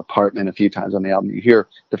hear apartment a few times on the album. You hear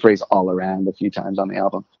the phrase all around a few times on the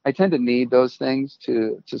album. I tend to need those things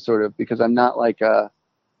to sort of, because I'm not like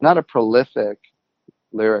not a prolific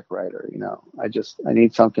lyric writer, you know. I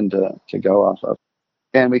need something to go off of.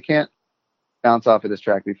 And we can't bounce off of this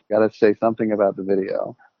track. We've got to say something about the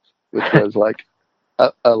video, which was like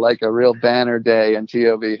a real banner day in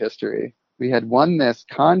TOB history. We had won this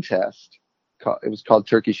contest. It was called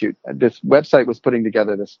Turkey Shoot. This website was putting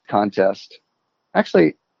together this contest.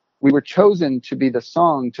 Actually, we were chosen to be the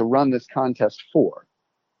song to run this contest for.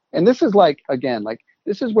 And this is like, again, like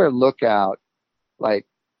this is where Lookout, like,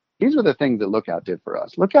 these were the things that Lookout did for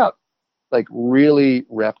us. Lookout, like, really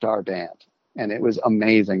repped our band, and it was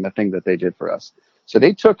amazing the thing that they did for us. So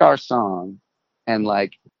they took our song and,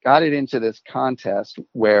 like, got it into this contest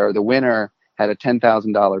where the winner had a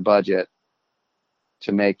 $10,000 budget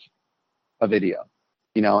to make a video,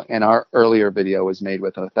 you know, and our earlier video was made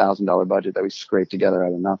with $1,000 budget that we scraped together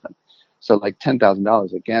out of nothing. So, like,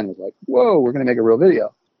 $10,000 again was like, whoa, we're going to make a real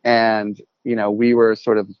video. And, you know, we were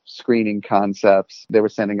sort of screening concepts. They were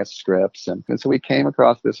sending us scripts. And so we came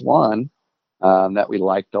across this one that we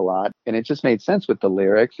liked a lot. And it just made sense with the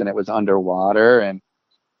lyrics, and it was underwater. And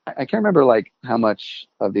I can't remember, like, how much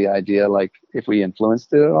of the idea, like, if we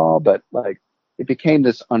influenced it at all, but, like, it became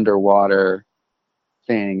this underwater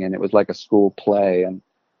thing, and it was like a school play. And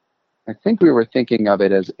I think we were thinking of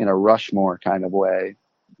it as in a Rushmore kind of way.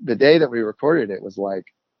 The day that we recorded it was like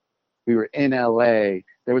we were in LA.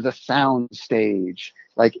 There was a sound stage.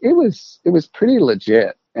 Like, it was pretty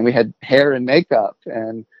legit. And we had hair and makeup,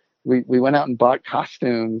 and we went out and bought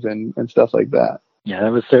costumes and stuff like that. Yeah,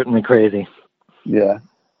 that was certainly crazy. Yeah.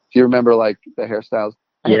 Do you remember, like, the hairstyles?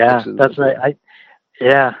 Yeah, that's right.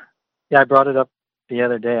 I brought it up the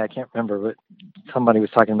other day. I can't remember, but somebody was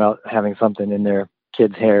talking about having something in their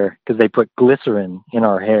kids' hair because they put glycerin in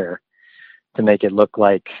our hair to make it look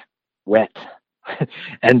like wet.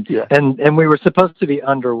 and we were supposed to be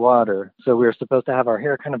underwater, so we were supposed to have our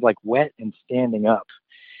hair kind of like wet and standing up.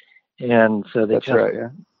 And so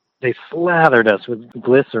they slathered us with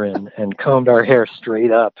glycerin and combed our hair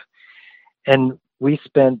straight up. And we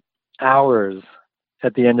spent hours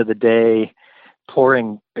at the end of the day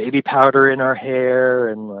pouring baby powder in our hair,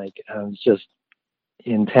 and, like, just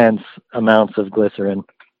intense amounts of glycerin.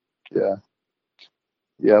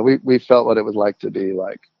 Yeah, we felt what it was like to be,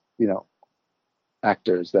 like, you know,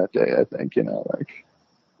 actors that day, I think, you know, like,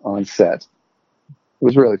 on set. It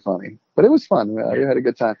was really funny, but it was fun. We had a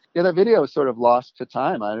good time. Yeah, that video is sort of lost to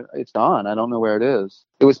time. It's gone. I don't know where it is.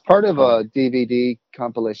 It was part of a DVD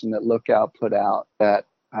compilation that Lookout put out that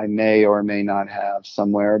I may or may not have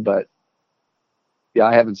somewhere, but yeah,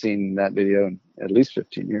 I haven't seen that video in at least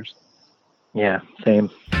 15 years. Yeah, same.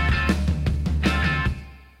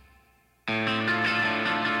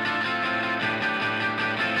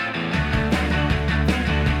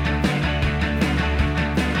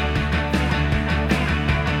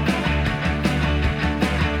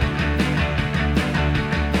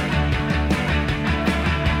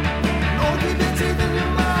 Oh, keep your teeth in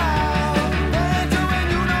your mouth. Hands are when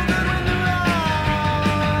you know good when they're right.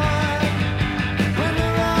 When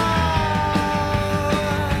they're right.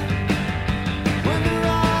 When they're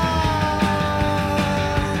right.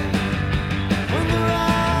 When they're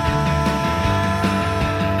right.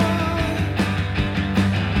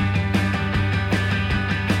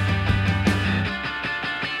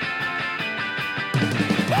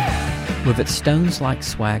 With its Stones-like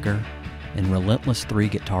swagger and relentless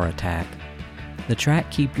three-guitar attack, the track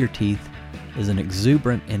Keep Your Teeth is an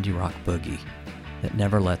exuberant indie rock boogie that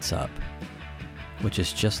never lets up, which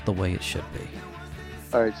is just the way it should be.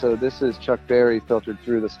 All right, so this is Chuck Berry filtered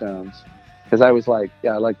through the Stones, because I was like,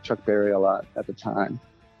 yeah, I liked Chuck Berry a lot at the time.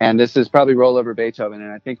 And this is probably Roll Over Beethoven,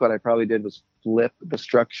 and I think what I probably did was flip the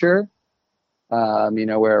structure, you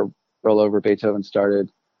know, where Roll Over Beethoven started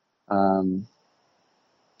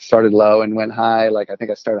low and went high. Like, I think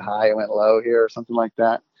I started high and went low here or something like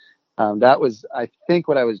that. That was, I think,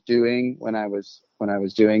 what I was doing when I was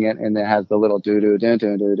doing it. And it has the little doo doo dun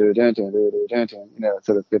dun doo doo dun dun doo doo dun dun, you know,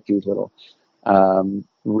 sort of 50s little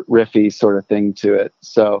riffy sort of thing to it.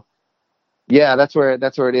 So yeah, that's where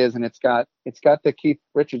it is. And it's got the Keith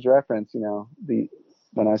Richards reference, you know,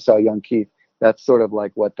 when I saw young Keith, that's sort of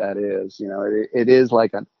like what that is. You know, it is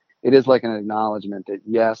like an acknowledgement that,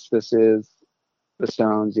 yes, this is the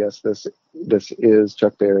Stones. Yes, this is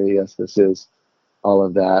Chuck Berry. Yes, this is all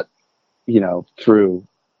of that, you know, through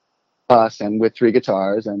us and with three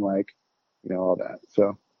guitars and, like, you know, all that.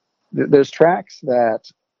 So there's tracks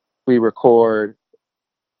that we record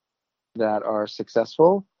that are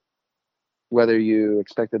successful, whether you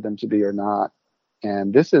expected them to be or not.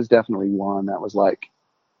 And this is definitely one that was like,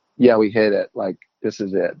 yeah, we hit it. Like, this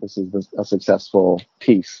is it. This is a successful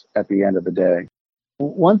piece at the end of the day.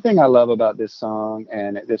 One thing I love about this song,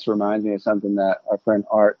 and this reminds me of something that our friend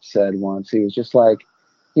Art said once. He was just like,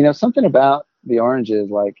 you know, something about the Oranges,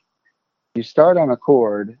 like, you start on a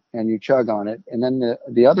chord and you chug on it, and then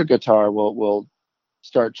the other guitar will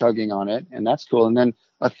start chugging on it, and that's cool. And then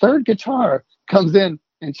a third guitar comes in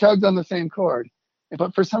and chugs on the same chord,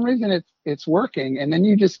 but for some reason it's working, and then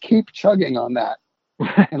you just keep chugging on that,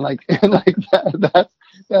 and like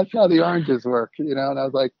that's how the Oranges work, you know. And I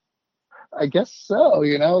was like, I guess so,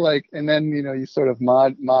 like, and then, you sort of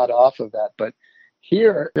mod off of that. But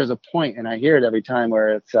here, there's a point, and I hear it every time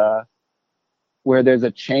where it's, where there's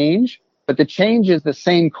a change, but the change is the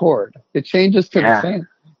same chord. It changes to the same,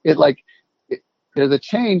 there's a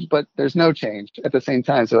change, but there's no change at the same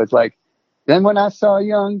time. So it's like, then when I saw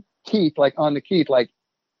young Keith, like on the Keith, like,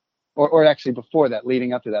 or actually before that,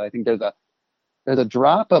 leading up to that, I think there's a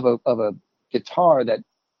drop of a guitar that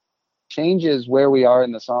changes where we are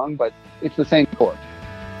in the song, but it's the same chord,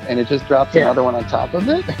 and it just drops another one on top of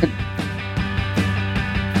it.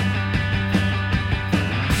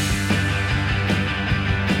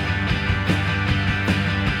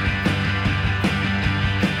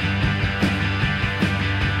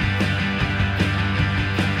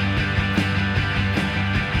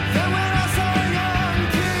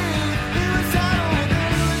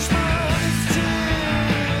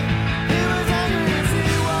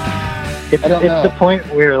 It's the point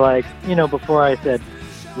where, like, before I said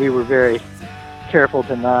we were very careful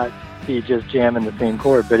to not be just jamming the same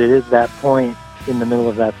chord, but it is that point in the middle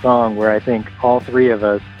of that song where I think all three of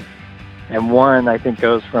us, and one I think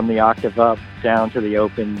goes from the octave up down to the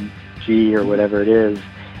open G or whatever it is,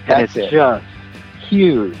 and it's just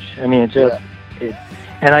huge. I mean,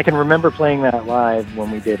 and I can remember playing that live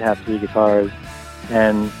when we did have three guitars,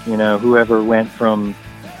 and whoever went from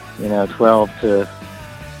 12 to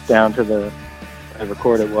down to the whatever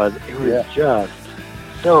chord it was just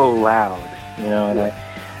so loud, and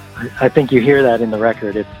I think you hear that in the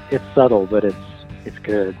record. It's subtle, but it's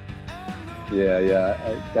good.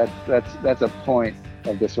 That's a point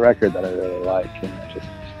of this record that I really like, just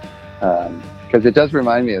because it does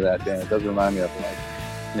remind me of that, Dan. It does remind me of, like,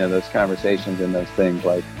 those conversations and those things,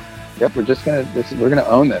 like, yep, we're gonna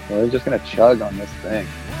own this. We're just gonna chug on this thing.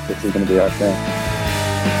 This is gonna be our thing.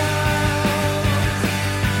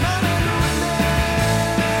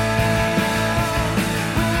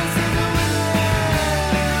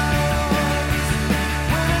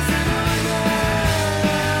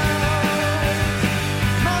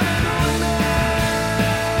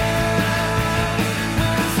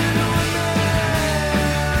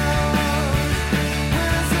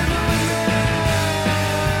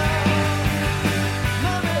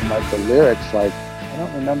 The lyrics, like, I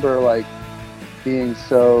don't remember, like, being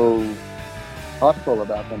so thoughtful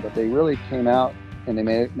about them, but they really came out and they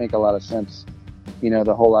make a lot of sense.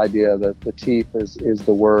 The whole idea that the teeth is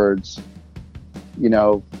the words,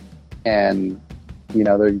 and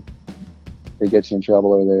they get you in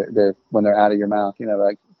trouble, or they're when they're out of your mouth,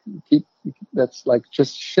 like, that's like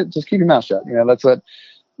just keep your mouth shut. That's what,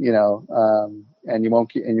 and you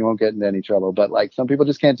won't get into any trouble. But, like, some people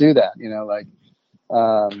just can't do that, like.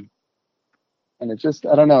 And it just,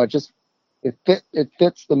 I don't know, it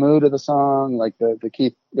fits the mood of the song, like the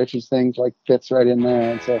Keith Richards things, like, fits right in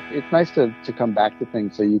there. And so it's nice to come back to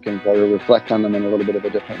things so you can sort of reflect on them in a little bit of a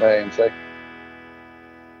different way and say,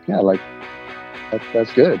 yeah, like,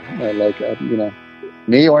 that's good. Like,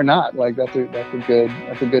 me or not, like, that's a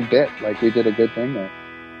good bit. Like, we did a good thing there.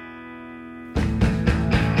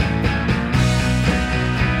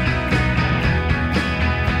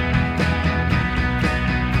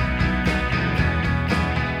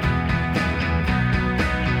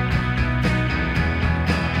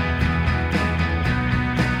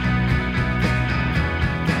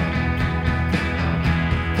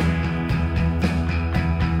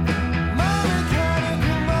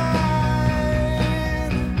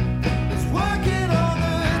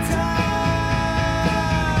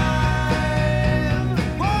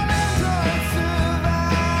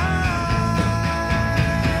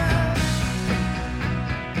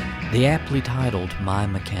 The aptly titled My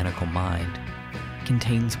Mechanical Mind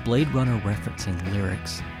contains Blade Runner referencing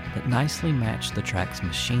lyrics that nicely match the track's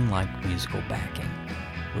machine-like musical backing,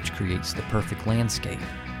 which creates the perfect landscape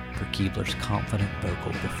for Keibler's confident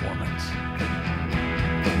vocal performance.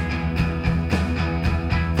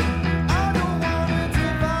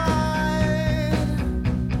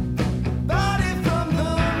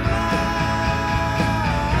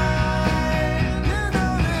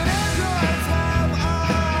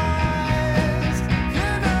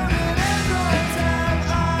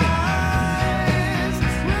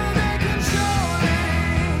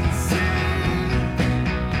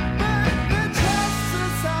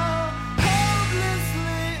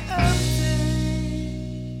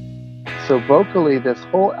 So vocally, this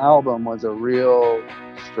whole album was a real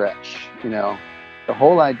stretch. The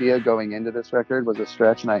whole idea going into this record was a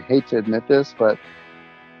stretch, and I hate to admit this, but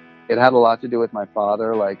it had a lot to do with my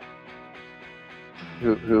father, like,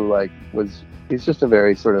 who he's just a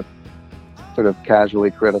very sort of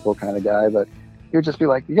casually critical kind of guy, but would just be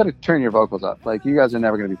like, you got to turn your vocals up. Like, you guys are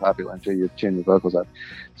never going to be popular until you tune your vocals up.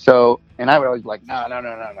 So, and I would always be like,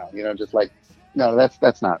 no, just like, no,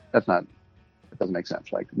 that's not, it doesn't make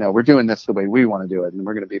sense. Like, no, we're doing this the way we want to do it, and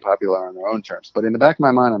we're going to be popular on our own terms. But in the back of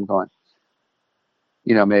my mind, I'm going,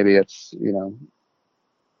 maybe it's,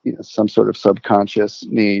 some sort of subconscious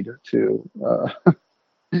need to,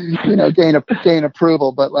 gain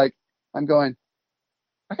approval. But like, I'm going,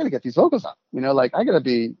 I got to get these vocals up, like I got to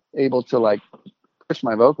be able to like push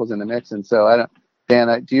my vocals in the mix. And so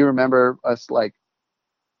Dan, do you remember us like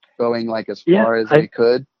going like as far as we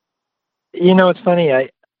could? It's funny.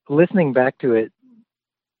 Listening back to it,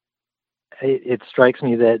 it strikes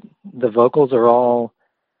me that the vocals are all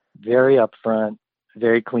very upfront,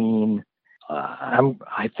 very clean.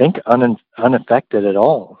 I think unaffected at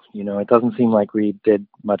all. It doesn't seem like we did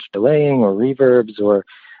much delaying or reverbs, or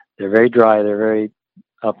they're very dry. They're very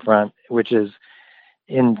upfront, which is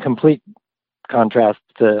in complete contrast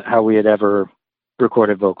to how we had ever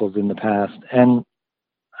recorded vocals in the past. And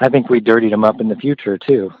I think we dirtied them up in the future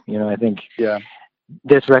too. I think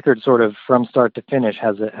this record sort of from start to finish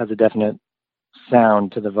has a definite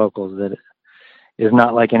sound to the vocals that is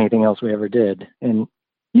not like anything else we ever did. And,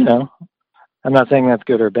 I'm not saying that's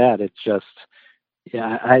good or bad. It's just,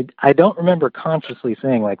 I don't remember consciously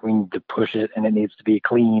saying like we need to push it and it needs to be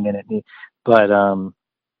clean but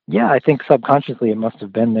I think subconsciously it must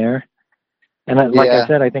have been there. And like I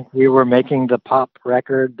said, I think we were making the pop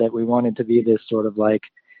record that we wanted to be this sort of like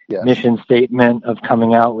mission statement of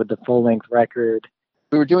coming out with the full length record.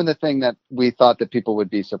 We were doing the thing that we thought that people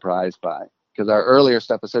would be surprised by, because our earlier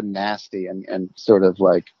stuff was so nasty and sort of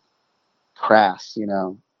like crass,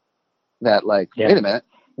 that like, wait a minute,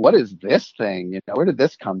 what is this thing? Where did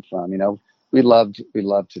this come from? We loved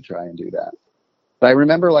to try and do that. But I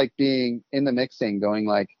remember like being in the mixing going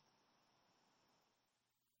like,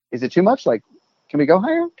 is it too much? Like, can we go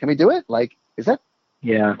higher? Can we do it? Like, is that,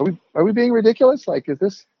 are we being ridiculous? Like, is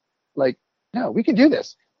this like, no, we can do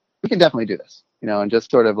this. We can definitely do this, and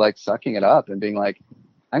just sort of like sucking it up and being like,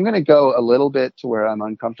 I'm going to go a little bit to where I'm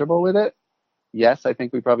uncomfortable with it. Yes, I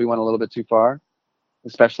think we probably went a little bit too far,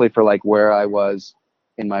 especially for like where I was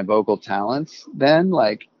in my vocal talents then.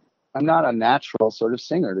 Like, I'm not a natural sort of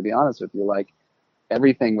singer, to be honest with you. Like,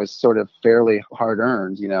 everything was sort of fairly hard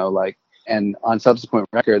earned, like, and on subsequent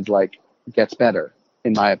records, like, gets better,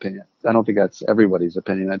 in my opinion. I don't think that's everybody's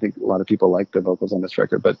opinion. I think a lot of people like the vocals on this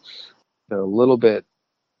record, but they're a little bit,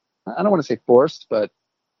 I don't want to say forced, but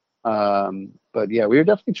yeah, we were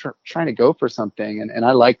definitely trying to go for something. And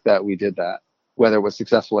I like that we did that, whether it was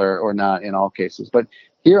successful or not in all cases. But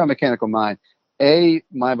here on Mechanical Mind,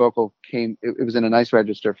 my vocal it was in a nice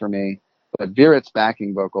register for me, but Virit's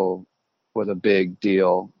backing vocal was a big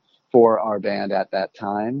deal for our band at that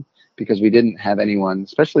time, because we didn't have anyone,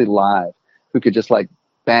 especially live, who could just like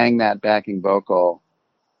bang that backing vocal.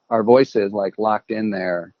 Our voices like locked in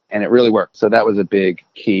there, and it really worked. So that was a big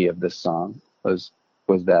key of this song, was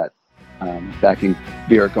that backing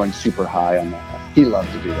Virit going super high on that. He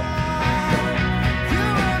loved to do that.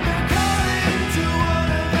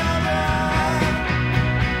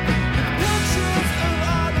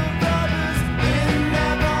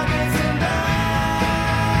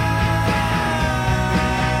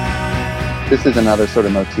 This is another sort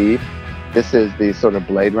of motif. This is the sort of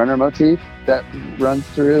Blade Runner motif that runs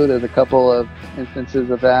through. There's a couple of instances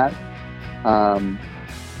of that.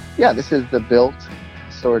 This is the built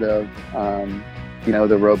sort of,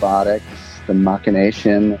 the robotics, the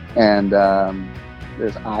machination, and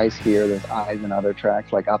there's eyes here, there's eyes in other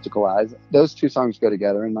tracks, like Optical Eyes. Those two songs go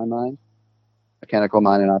together in my mind. Mechanical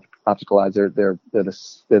Mind and Optical Eyes, they're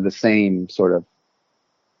the same sort of,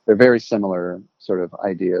 they're very similar sort of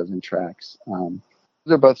ideas and tracks.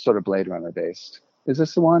 They're both sort of Blade Runner based. Is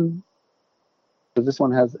this the one? Does this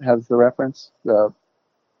one has the reference? The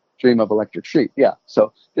Dream of Electric Sheep. Yeah.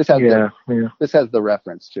 So this has this has the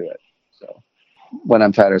reference to it. So when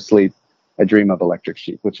I'm tired of sleep, I dream of electric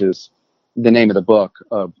sheep, which is the name of the book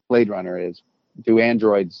of Blade Runner is Do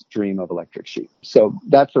Androids Dream of Electric Sheep? So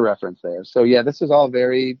that's the reference there. So yeah, this is all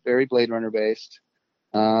very, very Blade Runner based.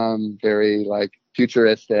 Very like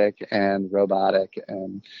futuristic and robotic,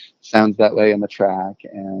 and sounds that way in the track.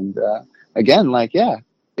 And again, like,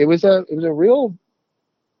 it was a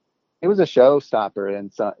showstopper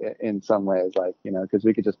in some ways, like, because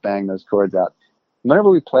we could just bang those chords out. Whenever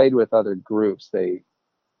we played with other groups, they,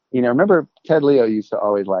 remember Ted Leo used to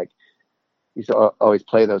always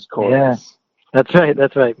play those chords. Yeah,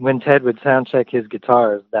 that's right. When Ted would sound check his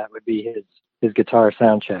guitars, that would be his guitar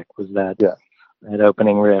sound check, was that that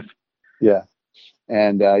opening riff. Yeah.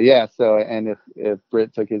 And yeah, so and if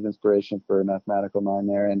Britt took his inspiration for Mathematical Mind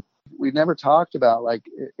there, and we never talked about like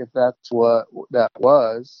if that's what that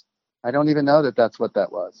was. I don't even know that that's what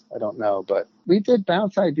that was. I don't know, but we did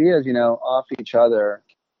bounce ideas, off each other.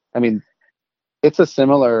 I mean, it's a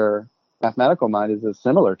similar Mathematical Mind is a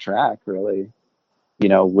similar track, really,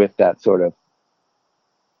 with that sort of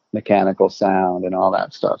mechanical sound and all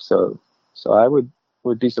that stuff. So I would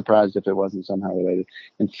be surprised if it wasn't somehow related.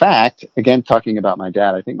 In fact, again, talking about my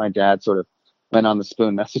dad, I think my dad sort of went on the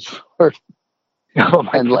Spoon message board Oh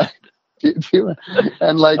my and God.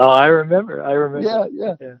 and like, Oh, I remember. yeah,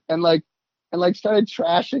 and like started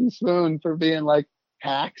trashing Spoon for being like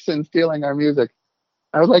hacks and stealing our music.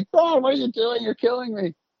 I was like, Dad, what are you doing? You're killing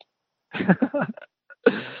me.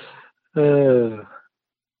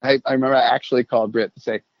 I remember I actually called Britt to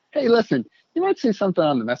say, hey, listen, you might see something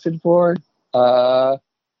on the message board.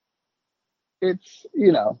 It's,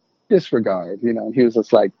 disregard, and he was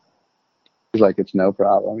just like, it's no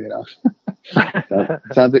problem,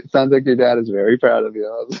 sounds like your dad is very proud of you.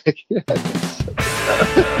 I was like, yeah, I think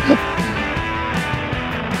so.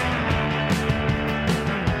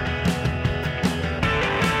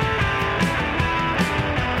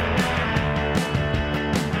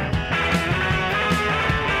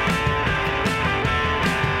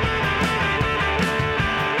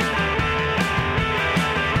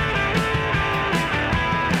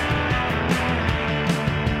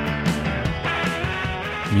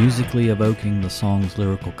 Musically evoking the song's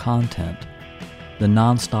lyrical content, the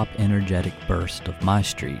non-stop energetic burst of My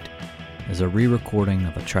Street is a re-recording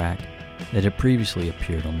of a track that had previously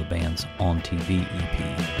appeared on the band's On TV EP.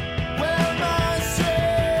 Well, my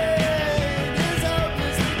shade is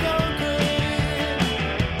hopelessly concrete.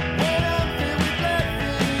 When I'm filled with black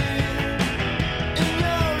feet, and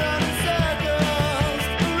you're running circles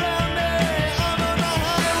around me, I'm on the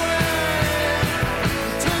highway.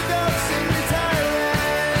 Two dogs in retiring,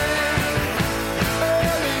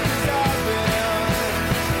 early 'cause I've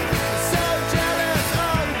been so jealous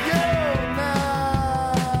of you now.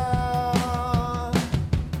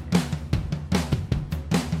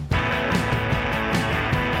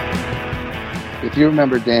 If you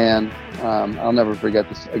remember Dan, I'll never forget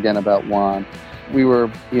this again about Juan. We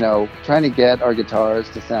were, trying to get our guitars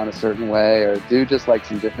to sound a certain way or do just like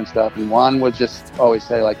some different stuff. And Juan would just always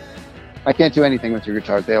say like, I can't do anything with your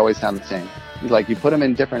guitars. They always sound the same. He's like, you put them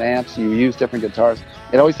in different amps, you use different guitars.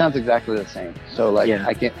 It always sounds exactly the same. So like, Yeah.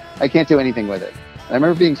 I can't do anything with it. And I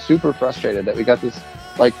remember being super frustrated that we got this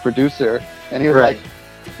like producer and he was Right.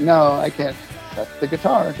 like, no, I can't. That's the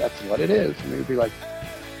guitar. That's what it is. And we would be like,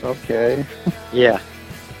 okay. Yeah.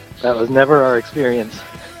 That was never our experience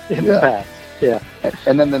in the Yeah. past. Yeah.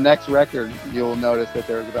 And then the next record, you'll notice that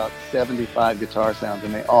there's about 75 guitar sounds,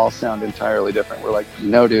 and they all sound entirely different. We're like,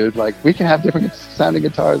 no, dude, like we can have different sounding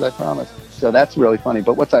guitars, I promise. So that's really funny.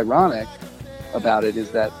 But what's ironic about it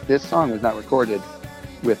is that this song was not recorded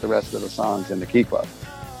with the rest of the songs in the Key Club.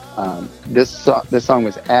 This song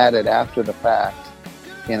was added after the fact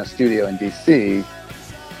in a studio in DC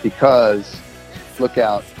because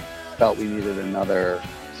Lookout felt we needed another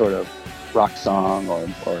sort of rock song or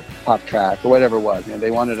pop track or whatever it was.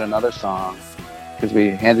 They wanted another song because we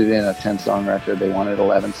handed in a 10-song record. They wanted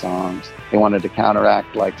 11 songs. They wanted to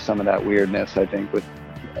counteract like some of that weirdness, I think, with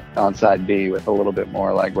on side B with a little bit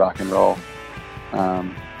more like rock and roll.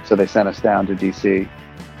 So they sent us down to DC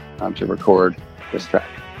to record this track,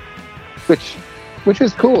 which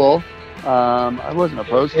is cool. I wasn't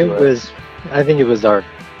opposed to it. I think it was our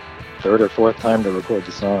third or fourth time to record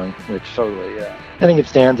the song, which Totally, yeah. I think it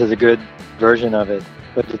stands as a good version of it,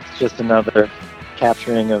 but it's just another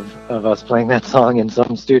capturing of us playing that song in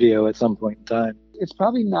some studio at some point in time. It's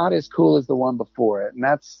probably not as cool as the one before it, and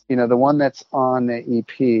that's the one that's on the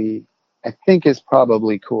EP. I think is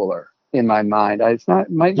probably cooler in my mind. It's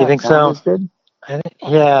not. Might You not think sound so? as good.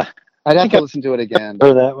 Yeah, I'd have think to I- listen to it again.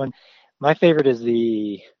 for that one. My favorite is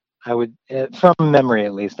from memory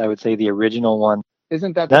at least, I would say the original one.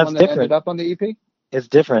 Isn't that the That's one that different. ended up on the EP? It's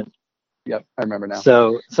different. Yep, I remember now.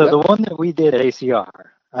 So Yep. the one that we did at ACR,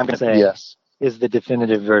 I'm gonna say, Yes, is the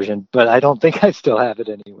definitive version, but I don't think I still have it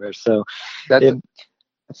anywhere. So, that's it-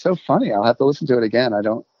 it's so funny. I'll have to listen to it again. I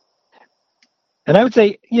don't. and I would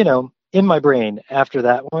say, in my brain after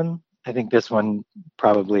that one, I think this one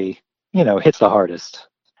probably, hits the hardest.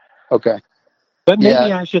 Okay. But maybe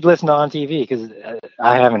Yeah. I should listen to On TV because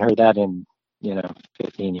I haven't heard that in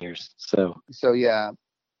 15 years. So So yeah,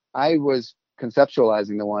 I was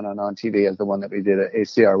conceptualizing the one on TV as the one that we did at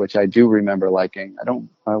ACR, which I do remember liking.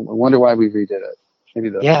 I wonder why we redid it.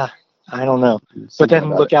 Maybe yeah, I don't know. But something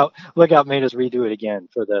then about it. Lookout made us redo it again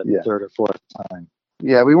for the Yeah. third or fourth time.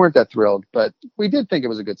 yeah, we weren't that thrilled, but we did think it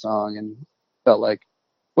was a good song and felt like,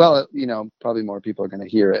 well, probably more people are going to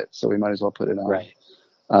hear it, so we might as well put it on. Right.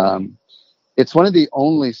 It's one of the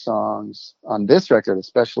only songs on this record,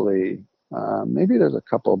 especially. Maybe there's a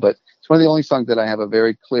couple, but it's one of the only songs that I have a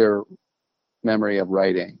very clear memory of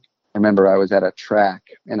writing. I remember I was at a track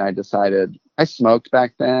and I decided, I smoked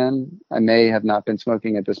back then. I may have not been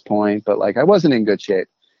smoking at this point, but like I wasn't in good shape.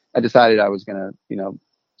 I decided I was going to,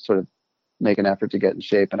 sort of make an effort to get in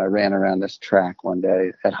shape. And I ran around this track one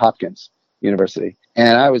day at Hopkins University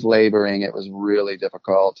and I was laboring. It was really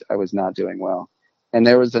difficult. I was not doing well. And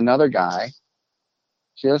there was another guy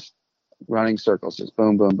just running circles, just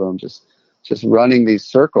boom, boom, boom, just running these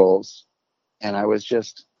circles. And I was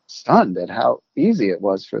just stunned at how easy it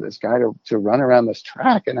was for this guy to run around this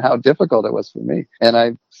track and how difficult it was for me. And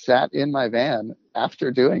I sat in my van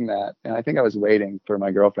after doing that. And I think I was waiting for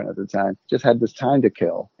my girlfriend at the time, just had this time to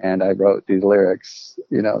kill. And I wrote these lyrics,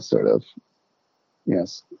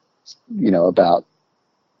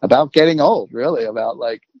 about getting old, really, about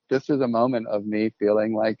like, this is a moment of me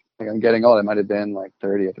feeling like I'm getting old. I might have been like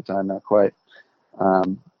 30 at the time, not quite.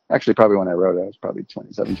 Actually, probably when I wrote it, I was probably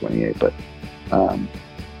 27, 28, but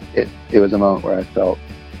it was a moment where I felt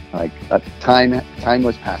like time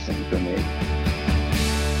was passing for me.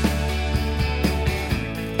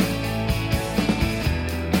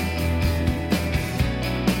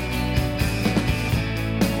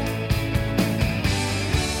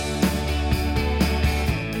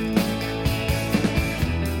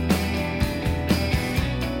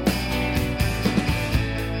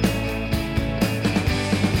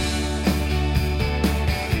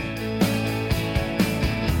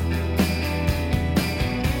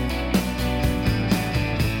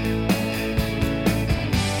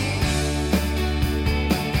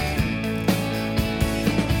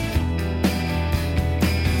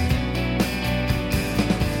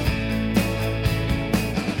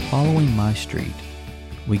 Following My Street,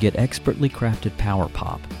 we get expertly crafted power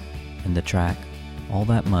pop and the track, All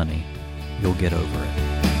That Money, You'll Get Over It.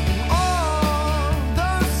 All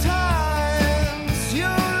those times you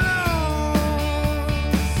lose,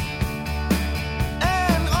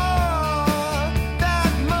 and all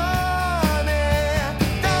that money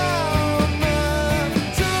down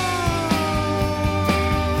the tubes,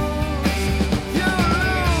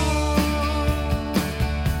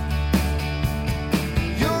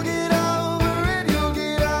 you'll get over it, you'll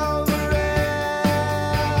get over it.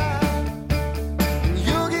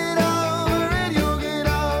 You'll get over it, you'll get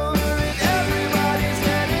over it. Everybody's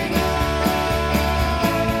getting on.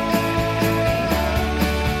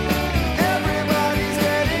 Everybody's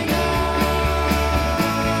getting on.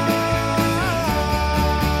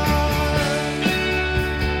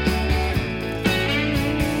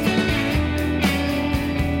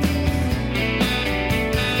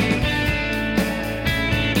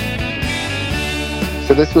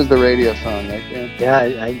 So this was the radio song, right? Dan? Yeah,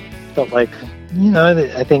 I felt like,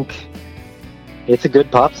 I think it's a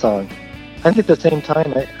good pop song. I think at the same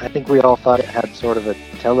time, I think we all thought it had sort of a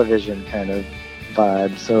television kind of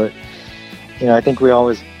vibe. So, I think we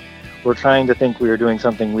always were trying to think we were doing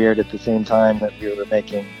something weird at the same time that we were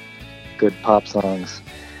making good pop songs.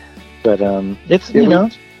 But it's,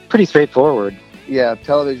 pretty straightforward. Yeah,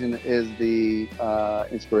 television is the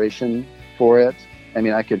inspiration for it. I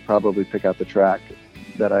mean, I could probably pick out the track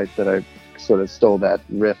that I sort of stole that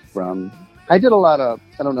riff from. I did a lot of,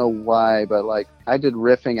 I don't know why, but like I did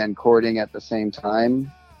riffing and chording at the same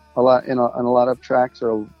time a lot on a lot of tracks,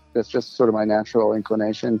 or that's just sort of my natural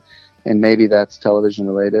inclination. And maybe that's television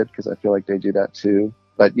related because I feel like they do that too.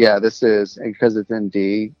 But yeah, this is, because it's in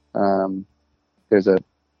D, there's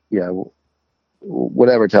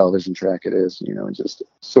whatever television track it is, it's just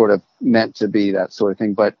sort of meant to be that sort of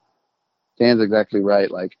thing. But Dan's exactly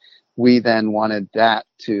right. Like we then wanted that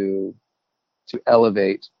to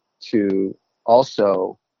elevate to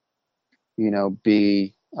also,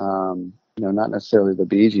 be, not necessarily the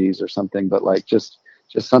Bee Gees or something, but like just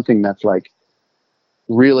something that's like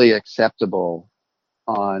really acceptable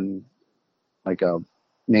on like a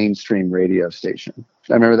mainstream radio station.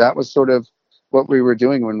 I remember that was sort of what we were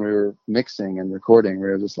doing when we were mixing and recording. We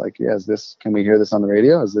were just like, yeah, can we hear this on the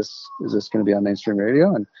radio? Is this going to be on mainstream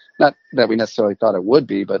radio? And not that we necessarily thought it would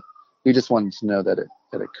be, but we just wanted to know that it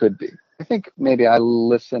could be. I think maybe I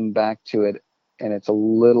listen back to it and it's a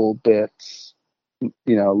little bit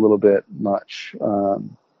much.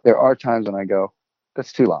 There are times when I go,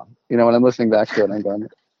 that's too long. When I'm listening back to it, I'm going,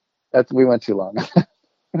 we went too long.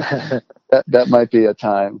 that might be a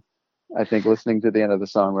time, I think, listening to the end of the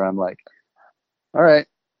song where I'm like, all right,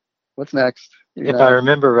 what's next? If I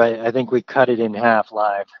remember right, I think we cut it in half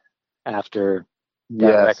live after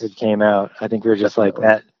Yes. record came out. I think we were just like,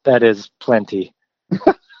 that is plenty.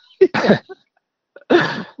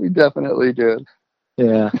 We definitely did.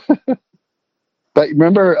 Yeah. But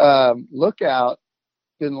remember, Lookout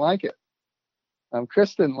didn't like it.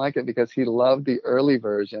 Chris didn't like it because he loved the early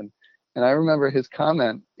version. And I remember his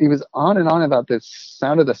comment. He was on and on about the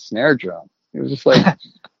sound of the snare drum. He was just like,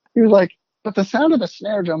 he was like, but the sound of the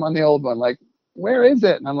snare drum on the old one, like, where is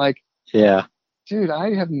it? And I'm like, Yeah. dude,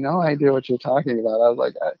 I have no idea what you're talking about. I was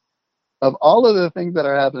like, of all of the things that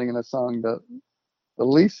are happening in a song, the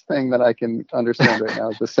least thing that I can understand right now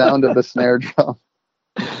is the sound of the snare drum.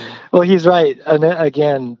 Well, he's right. And then,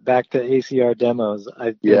 again, back to ACR demos.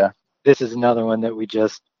 I think this is another one that we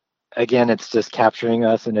just, again, it's just capturing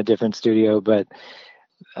us in a different studio. But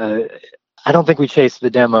I don't think we chased the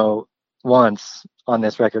demo once on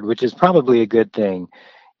this record, which is probably a good thing.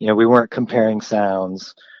 You know, we weren't comparing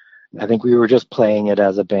sounds. I think we were just playing it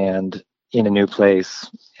as a band in a new place.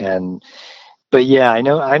 But yeah, I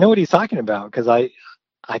know what he's talking about, because I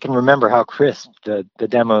can remember how crisp the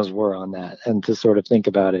demos were on that, and to sort of think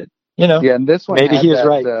about it, you know. Yeah, and this one maybe he was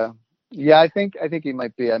right. Yeah, I think he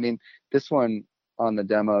might be. I mean, this one on the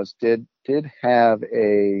demos did have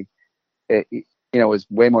a you know, was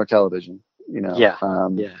way more television, you know. Yeah.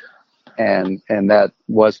 And that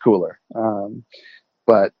was cooler.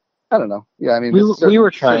 But I don't know. Yeah, I mean, we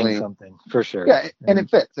were trying something for sure. Yeah, and it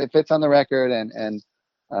fits. It fits on the record, and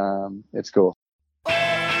it's cool.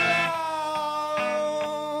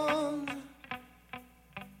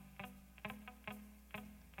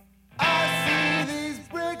 I see these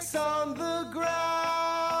bricks on the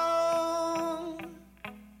ground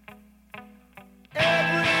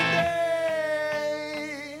every day.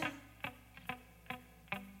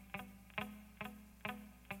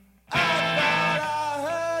 I thought I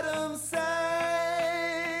heard 'em say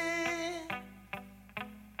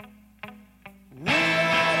we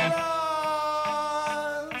are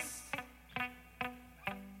lost.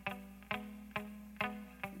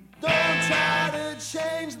 Don't try to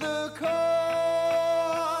change the course,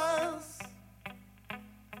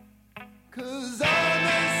 'cause on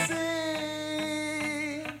the sea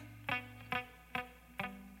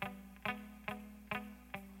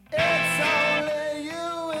it's only you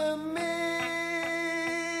and me,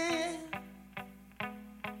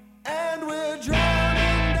 and we're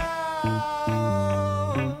drowning down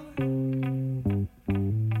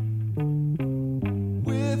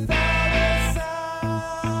without a sound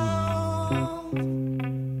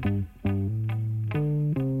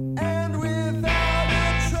and without a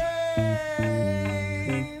trace.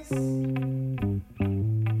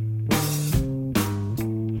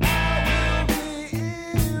 I will be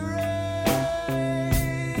erased.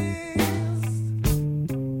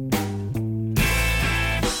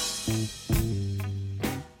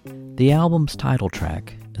 The album's title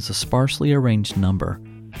track is a sparsely arranged number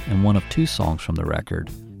and one of two songs from the record,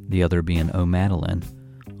 the other being "Oh Madeline,"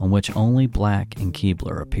 on which only Black and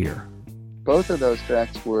Keebler appear. Both of those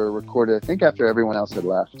tracks were recorded, I think, after everyone else had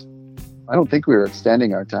left. I don't think we were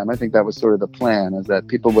extending our time. I think that was sort of the plan, is that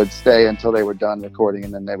people would stay until they were done recording,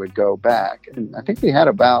 and then they would go back. And I think we had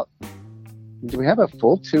did we have a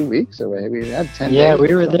full 2 weeks, or we had 10 days? Yeah,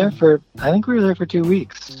 we were there for 2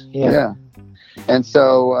 weeks. Yeah. And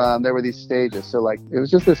so there were these stages. So like, it was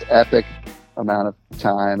just this epic amount of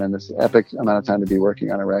time, and this epic amount of time to be working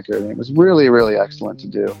on a record. And it was really, really excellent to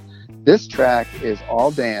do. This track is all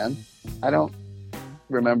Dan. I don't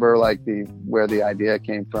remember like where the idea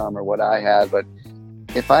came from or what I had, but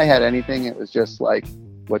if I had anything, it was just like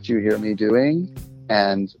what you hear me doing,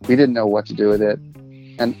 and we didn't know what to do with it.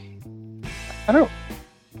 And I don't know.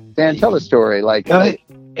 Dan, tell the story. Like,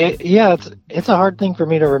 it's a hard thing for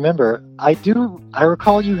me to remember. I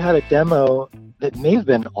recall you had a demo that may have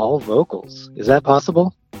been all vocals. Is that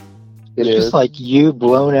possible? It's just like you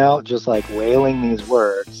blown out, just like wailing these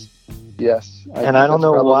words. Yes. And I don't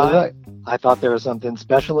know why. Right. I thought there was something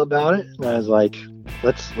special about it, and I was like,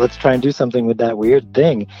 let's try and do something with that weird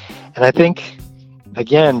thing. And I think,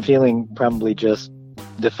 again, feeling probably just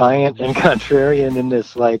defiant and contrarian in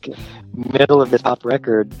this like middle of this pop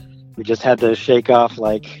record, we just had to shake off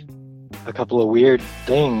like a couple of weird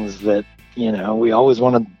things that, you know, we always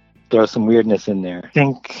want to throw some weirdness in there. I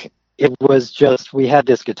think it was just, we had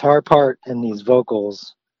this guitar part and these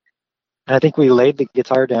vocals, and I think we laid the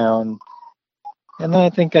guitar down, and then I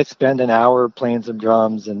think I spent an hour playing some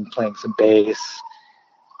drums and playing some bass.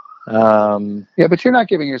 Yeah, but you're not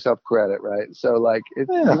giving yourself credit, right? So like, you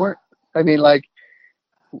weren't, I mean, like,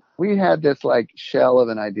 we had this like shell of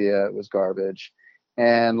an idea. It was garbage.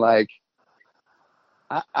 And like,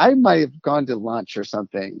 I might have gone to lunch or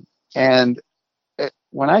something, and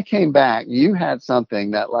when I came back, you had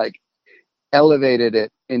something that like elevated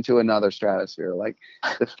it into another stratosphere. Like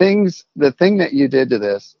the thing that you did to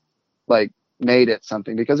this, like made it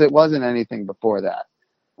something because it wasn't anything before that.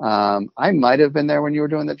 I might have been there when you were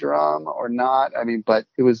doing the drum or not. I mean, but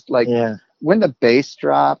it was like Yeah. when the bass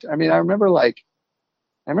dropped. I mean, I remember like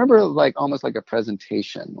almost like a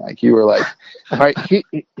presentation. Like you were like, all right,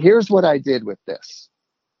 here's what I did with this.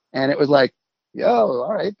 And it was like, yo,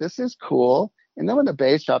 all right, this is cool. And then when the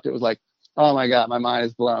bass dropped, it was like, oh my God, my mind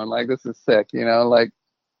is blown. Like, this is sick, you know, like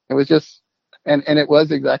it was just, and it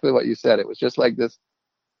was exactly what you said. It was just like this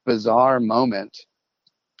bizarre moment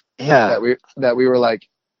Yeah. that we were like,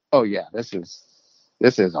 oh yeah, this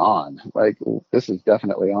is on. Like, this is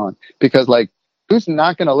definitely on. Because like, who's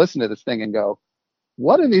not going to listen to this thing and go,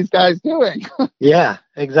 what are these guys doing? Yeah,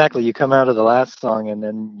 exactly. You come out of the last song and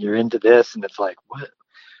then you're into this and it's like,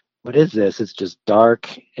 what is this? It's just dark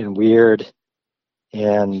and weird.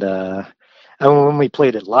 And when we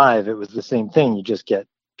played it live, it was the same thing. You just get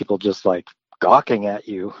people just like gawking at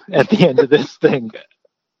you at the end of this thing.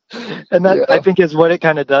 And that, Yeah. I think, is what it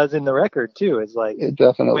kind of does in the record too. It's like, It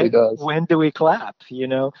definitely does. when do we clap, you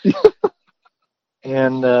know?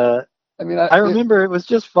 And I mean, I remember it was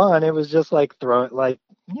just fun. It was just like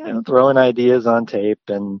throwing ideas on tape.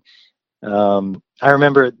 And I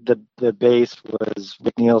remember the bass was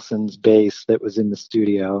Rick Nielsen's bass that was in the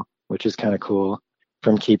studio, which is kind of cool,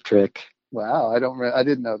 from Keep Trick. wow, I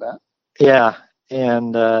didn't know that. Yeah,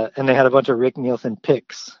 and they had a bunch of Rick Nielsen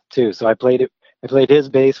picks too. So I played his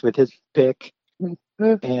bass with his pick, and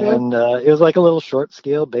it was like a little short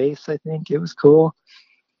scale bass. I think it was cool.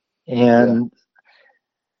 And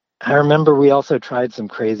I remember we also tried some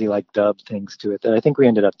crazy like dub things to it that I think we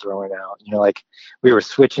ended up throwing out. You know, like we were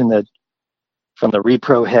switching from the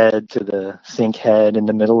repro head to the sync head in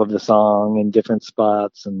the middle of the song in different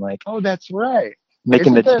spots, and like Oh, that's right.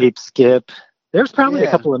 making Isn't the there- tape skip. There's probably a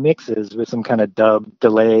Yeah. couple of mixes with some kind of dub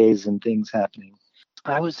delays and things happening.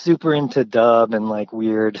 I was super into dub and like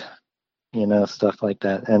weird, you know, stuff like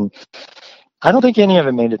that. And I don't think any of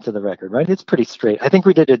it made it to the record, right? It's pretty straight. I think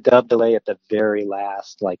we did a dub delay at the very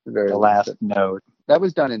last, like The very the last. last note. That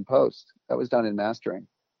was done in post. That was done in mastering.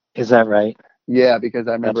 Is that right? Yeah, because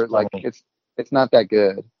I remember That's like funny. it's not that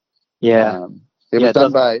good. Yeah. It Yeah, was it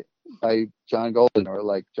done doesn't- by John Golden or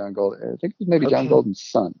like John Golden. I think it was maybe John Okay. Golden's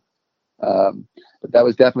son. But that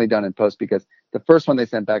was definitely done in post because the first one they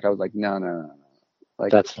sent back, I was like, no.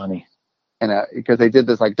 Like, That's funny. and because they did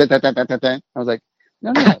this like da, da, da, da, da, da. I was like,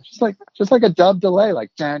 no, just like a dub delay, like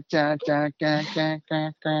da, da, da, da, da, da,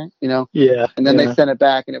 da, you know. Yeah. And then yeah. they sent it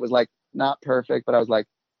back, and it was like not perfect, but I was like,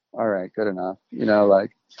 all right, good enough, you know.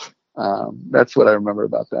 Like, that's what I remember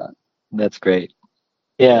about that. That's great.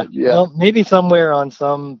 Yeah. Yeah. Well, maybe somewhere on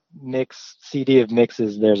some CD of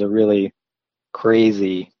mixes, there's a really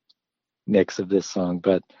crazy mix of this song,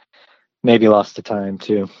 but maybe lost to time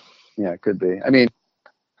too. Yeah, it could be. I mean,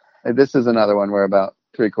 this is another one where about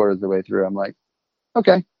 3/4 of the way through, I'm like,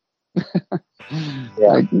 okay.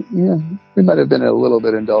 Yeah. Like, yeah, we might have been a little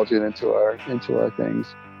bit indulgent into our things.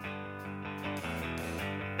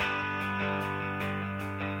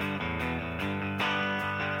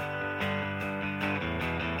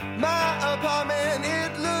 My apartment,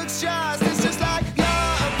 it looks just, it's just like your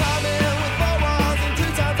apartment with 4 walls and 2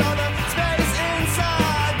 times all the space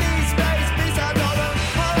inside. These space besides all the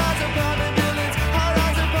high-rise apartment buildings,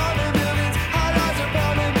 high-rise apartment buildings, high-rise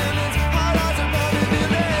apartment buildings, high-rise apartment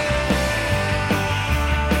buildings.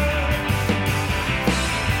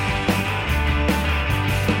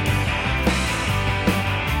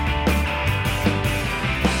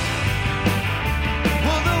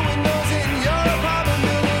 Well, the windows in your apartment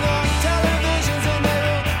building are televisions, and they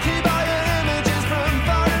will keep all your images from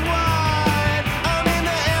far and wide. I'm in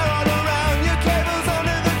the air all around, your cables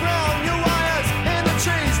under the ground, your wires in the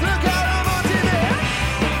trees. Look out over TV.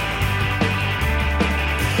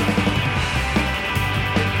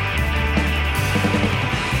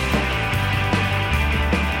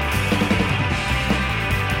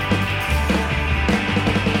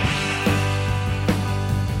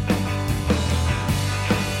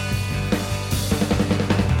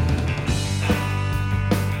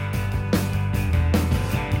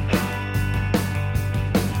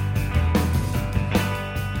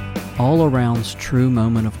 All Around's true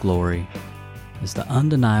moment of glory is the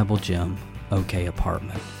undeniable gem, OK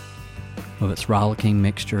Apartment. With its rollicking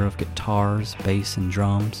mixture of guitars, bass, and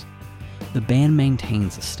drums, the band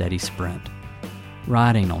maintains a steady sprint,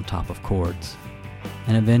 riding on top of chords,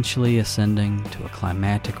 and eventually ascending to a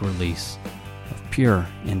climactic release of pure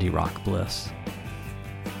indie rock bliss.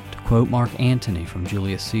 To quote Mark Antony from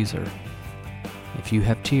Julius Caesar, "If you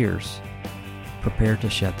have tears, prepare to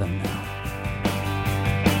shed them now.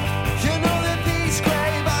 You know that these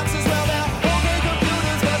gray boxes, well, they're okay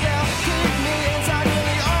computers, but they'll keep me inside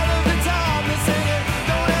nearly all of the time. They're singing,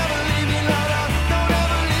 don't ever leave me, lover, don't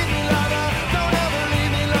ever leave me, lover, don't ever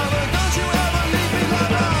leave me, lover, don't you ever leave me,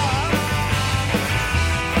 lover.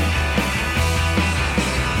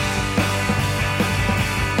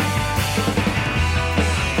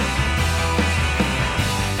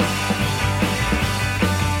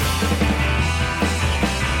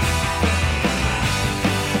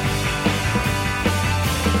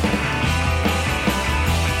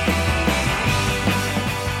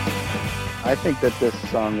 I think that this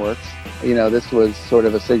song works. You know, this was sort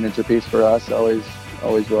of a signature piece for us. Always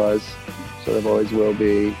was. Sort of always will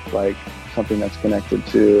be. Like something that's connected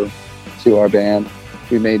to our band.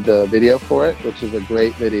 We made the video for it, which is a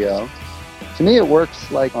great video. To me, it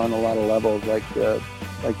works like on a lot of levels. Like the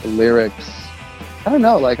lyrics. I don't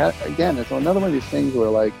know. Like again, it's another one of these things where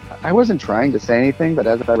like I wasn't trying to say anything, but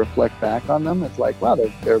as I reflect back on them, it's like wow,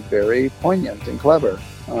 they're very poignant and clever.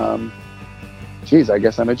 Geez, I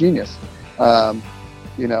guess I'm a genius.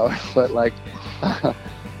 You know, but like,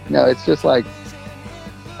 no, it's just like,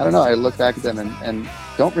 I don't know. I look back at them and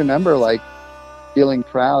don't remember like feeling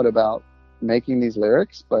proud about making these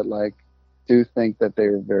lyrics, but like do think that they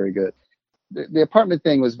were very good. The apartment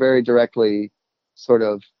thing was very directly sort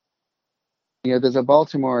of, you know, there's a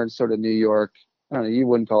Baltimore and sort of New York, I don't know, you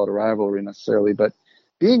wouldn't call it a rivalry necessarily, but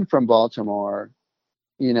being from Baltimore,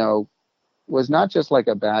 you know, was not just like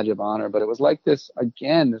a badge of honor, but it was like this,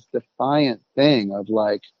 again, this defiant thing of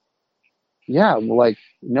like, yeah, like,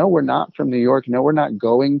 no, we're not from New York. No, we're not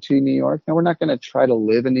going to New York. No, we're not going to try to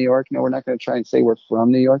live in New York. No, we're not going to try and say we're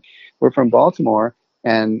from New York. We're from Baltimore.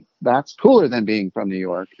 And that's cooler than being from New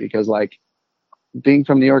York because like being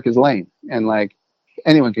from New York is lame. And like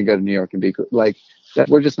anyone can go to New York and be like, that,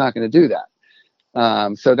 we're just not going to do that.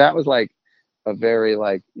 So that was like, a very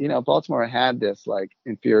like, you know, Baltimore had this like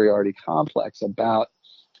inferiority complex about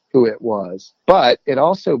who it was, but it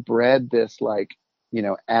also bred this like, you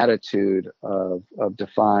know, attitude of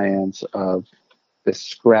defiance, of this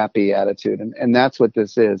scrappy attitude. And that's what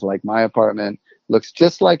this is. Like my apartment looks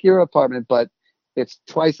just like your apartment, but it's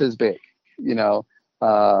twice as big, you know?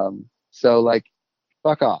 So like,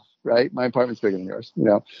 fuck off, right? My apartment's bigger than yours, you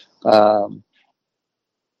know?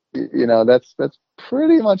 You know, that's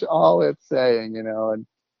pretty much all it's saying, you know.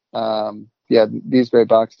 And yeah, these gray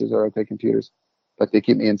boxes are okay computers, but they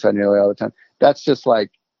keep me inside nearly all the time. That's just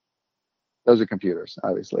like, those are computers,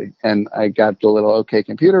 obviously. And I got the little okay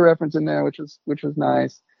computer reference in there, which was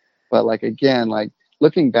nice. But like again, like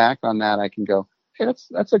looking back on that, I can go, hey,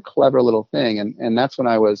 that's a clever little thing. And that's when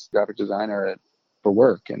I was graphic designer for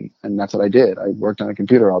work, and that's what I did. I worked on a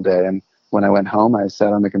computer all day, and when I went home, I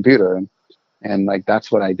sat on the computer and like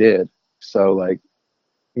that's what I did. So like,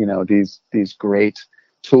 you know, these great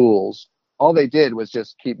tools, all they did was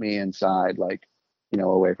just keep me inside, like, you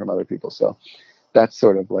know, away from other people. So that's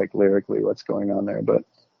sort of like lyrically what's going on there. But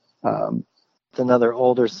it's another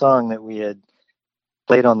older song that we had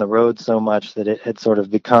played on the road so much that it had sort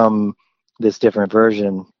of become this different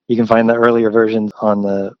version. You can find the earlier versions on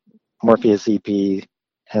the Morpheus EP,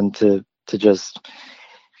 and to just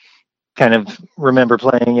kind of remember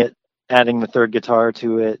playing it, adding the third guitar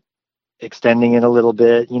to it, extending it a little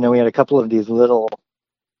bit. You know, we had a couple of these little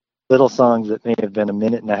songs that may have been a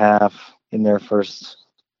minute and a half in their first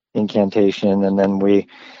incantation, and then we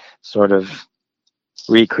sort of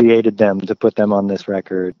recreated them to put them on this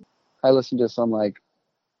record. I listened to some like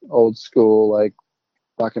old school like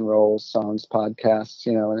rock and roll songs podcasts,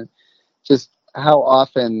 you know, and just how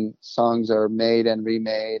often songs are made and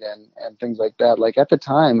remade and things like that. Like at the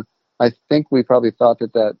time, I think we probably thought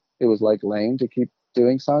that it was like lame to keep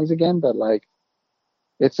doing songs again, but like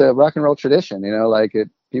it's a rock and roll tradition, you know, like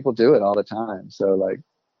people do it all the time. So like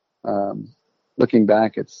looking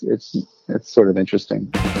back, it's sort of interesting.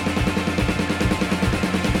 And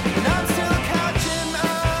I'm still catching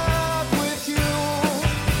up with you,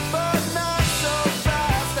 but not so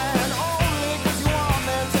fast, and only 'cause you want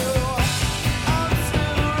me to. I'm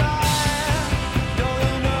still right, don't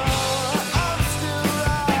you know? I'm still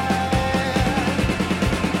right.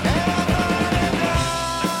 And I'm not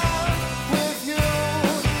enough with you,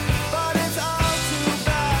 but it's all too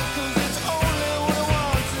bad, 'cause it's only what I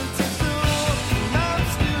wanted to do. And I'm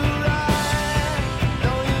still right,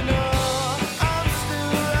 don't you know?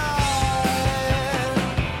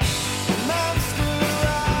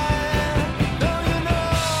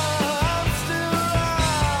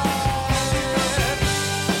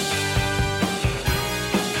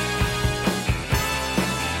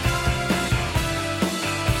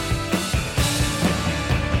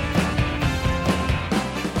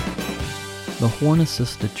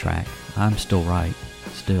 horn-assisted track, I'm Still Right,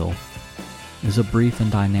 Still, is a brief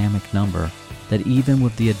and dynamic number that even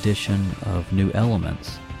with the addition of new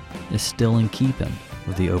elements, is still in keeping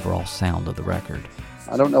with the overall sound of the record.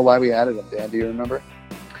 I don't know why we added them, Dan. Do you remember?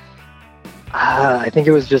 I think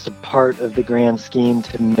it was just a part of the grand scheme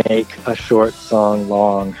to make a short song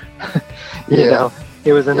long. You know,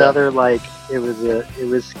 it was another it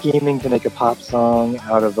was scheming to make a pop song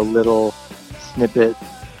out of a little snippet,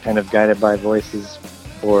 kind of guided by voices.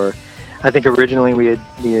 Or I think originally we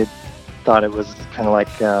had thought it was kind of like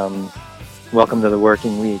Welcome to the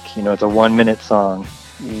Working Week. You know, it's a 1-minute song.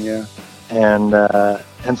 Yeah. And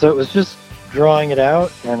so it was just drawing it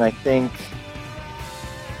out, and I think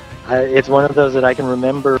it's one of those that I can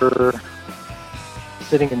remember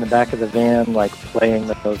sitting in the back of the van, like playing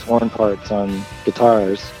those horn parts on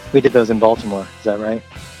guitars. We did those in Baltimore. Is that right?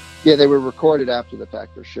 Yeah, they were recorded after the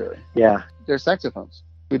fact for sure. Yeah. They're saxophones.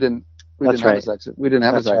 We didn't That's have right. we didn't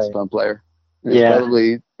have That's a saxophone player. It's Yeah.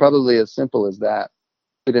 probably as simple as that.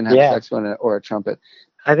 We didn't have a saxophone or a trumpet.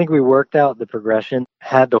 I think we worked out the progression,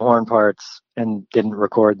 had the horn parts, and didn't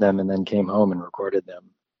record them, and then came home and recorded them.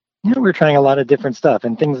 You know, we were trying a lot of different stuff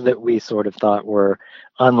and things that we sort of thought were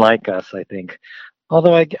unlike us, I think.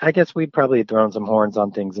 Although I guess we'd probably thrown some horns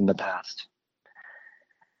on things in the past.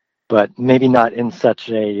 But maybe not in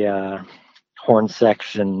such a horn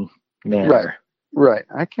section manner. Right.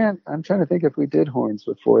 I'm trying to think if we did horns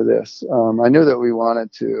before this. I knew that we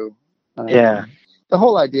wanted to. Yeah. The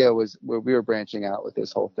whole idea was we were branching out with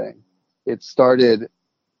this whole thing. It started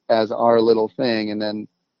as our little thing, and then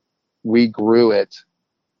we grew it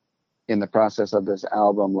in the process of this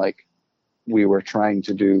album, like we were trying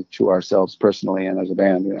to do to ourselves personally and as a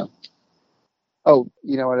band, you know. Oh,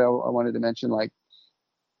 you know what I wanted to mention? Like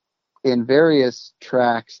in various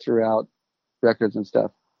tracks throughout records and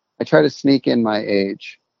stuff, I try to sneak in my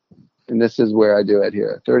age. And this is where I do it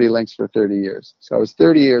here. 30 Links for 30 years. So I was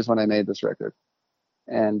 30 years when I made this record.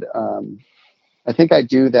 And I think I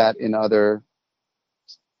do that on other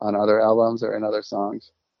albums or in other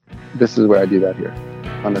songs. This is where I do that here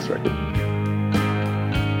on this record.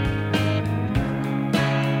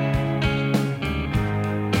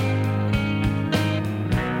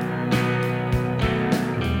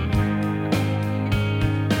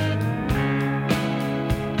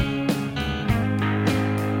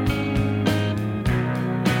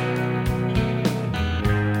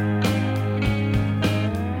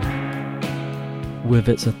 With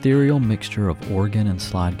its ethereal mixture of organ and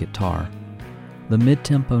slide guitar, the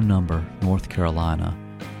mid-tempo number, North Carolina,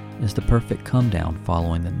 is the perfect come-down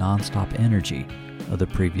following the non-stop energy of the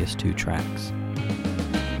previous two tracks.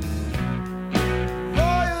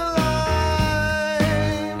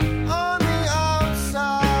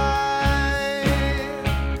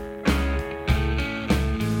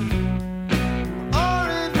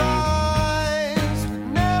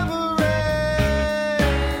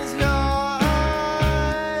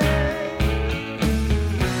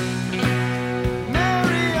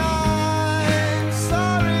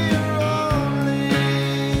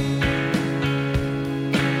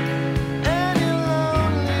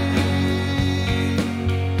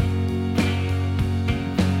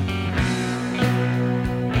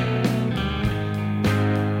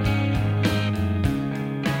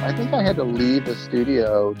 I think I had to leave the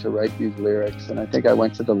studio to write these lyrics, and I think I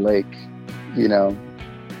went to the lake, you know.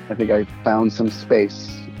 I think I found some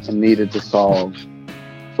space and needed to solve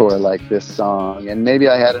for like this song. And maybe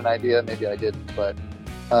I had an idea, maybe I didn't, but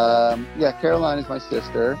yeah, Caroline is my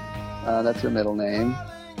sister. That's her middle name.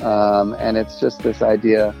 And it's just this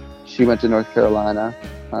idea. She went to North Carolina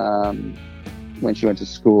when she went to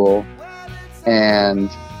school. And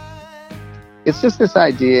it's just this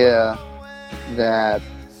idea that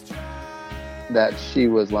she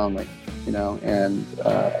was lonely, you know, and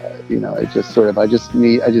you know, it just sort of I just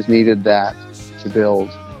needed that to build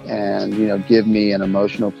and, you know, give me an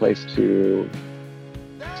emotional place to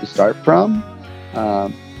start from,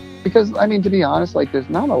 because I mean, to be honest, like there's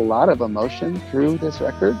not a lot of emotion through this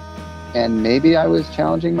record, and maybe I was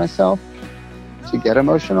challenging myself to get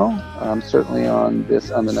emotional, certainly on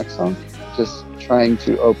the next song, just trying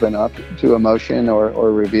to open up to emotion or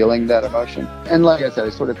revealing that emotion. And like I said, I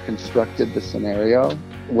sort of constructed the scenario.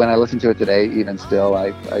 When I listen to it today, even still,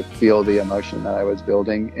 I feel the emotion that I was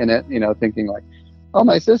building in it, you know, thinking like, oh,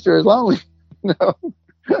 my sister is lonely, you know,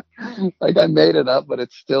 like I made it up, but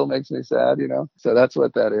it still makes me sad, you know. So that's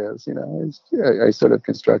what that is, you know. I sort of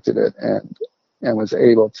constructed it and was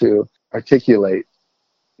able to articulate,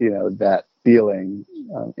 you know, that feeling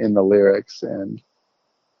in the lyrics. And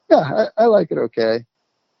yeah, I like it okay.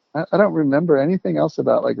 I don't remember anything else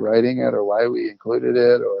about like writing it or why we included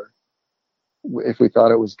it, or if we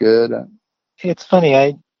thought it was good. It's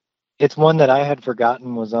funny. It's one that I had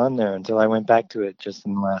forgotten was on there until I went back to it just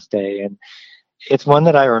in the last day, and it's one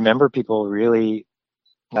that I remember people really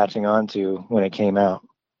latching on to when it came out.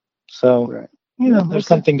 So, Right. there's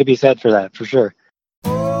something to be said for that, for sure.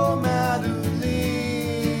 Oh, Madeline.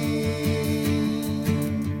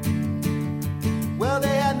 Well, they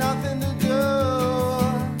had nothing to do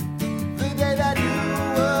the day that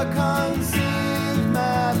you were conceived,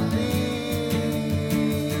 Madeline.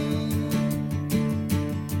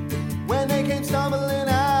 When they came stumbling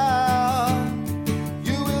out,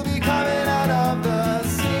 you will be coming out of the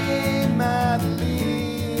sea, Madeline.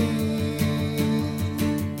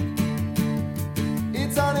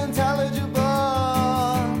 It's unintelligible,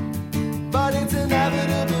 but it's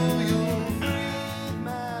inevitable. You'll breathe,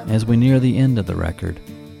 Madeline. As we near the end of the record,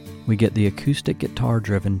 we get the acoustic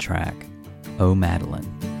guitar-driven track, Oh Madeline.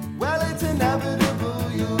 Well, it's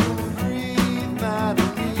inevitable. You'll breathe, Madeline.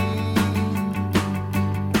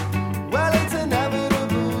 Well, it's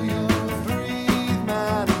inevitable. You'll breathe,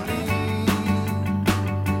 Madeline.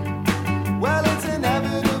 Well, it's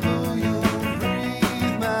inevitable. You'll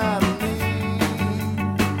breathe, Madeline.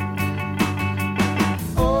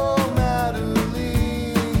 Oh, Madeline.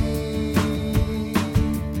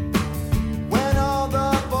 When all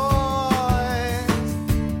the boys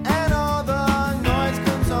and all the noise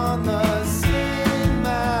comes on the scene,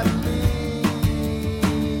 Madeline,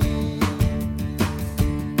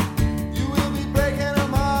 you will be breaking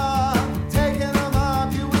them up, taking them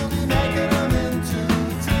up. You will be making them into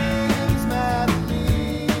teams,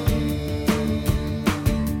 Madeline.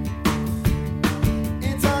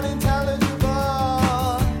 It's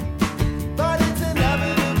unintelligible, but it's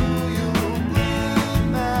inevitable. You will bleed,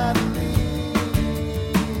 Madeline.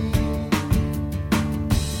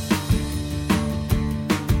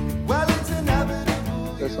 Well, it's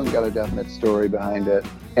inevitable. This one's got a definite story behind it.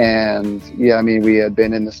 And yeah, I mean, we had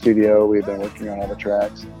been in the studio, we'd been working on all the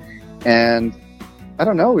tracks, and I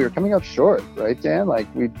don't know, we were coming up short, right, Dan? Like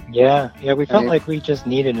Yeah, we felt mean- like we just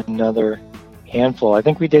needed another handful. I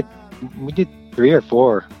think we did 3 or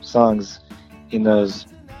 4 songs in those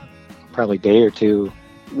probably day or two.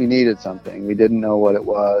 we needed something. We didn't know what it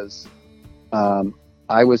was.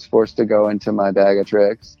 I was forced to go into my bag of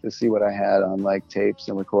tricks to see what I had on like tapes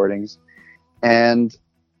and recordings. And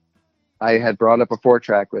I had brought up a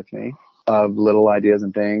 4-track with me of little ideas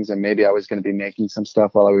and things. And maybe I was going to be making some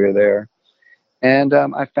stuff while we were there. And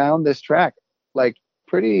I found this track like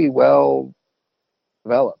pretty well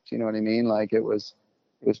developed. You know what I mean? Like it was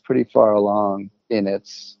pretty far along in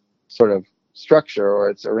its sort of structure or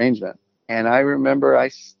its arrangement. And I remember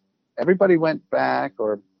everybody went back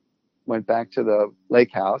to the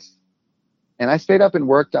lake house, and I stayed up and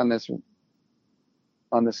worked on this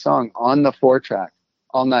song on the 4-track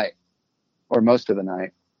all night or most of the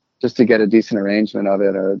night, just to get a decent arrangement of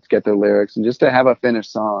it or to get the lyrics and just to have a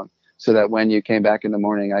finished song so that when you came back in the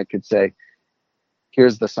morning, I could say,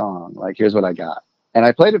 here's the song, like, here's what I got. And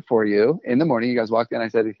I played it for you in the morning. You guys walked in, I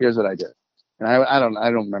said, here's what I did. And I don't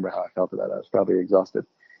remember how I felt about it. I was probably exhausted.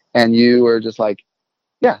 And you were just like,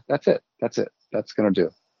 yeah, that's it. That's going to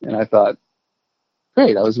do. And I thought,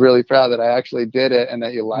 great. I was really proud that I actually did it and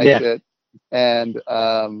that you liked it. And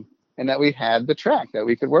that we had the track that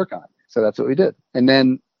we could work on. So that's what we did. And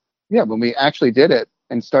then, yeah, when we actually did it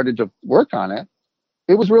and started to work on it,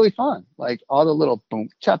 it was really fun. Like all the little boom,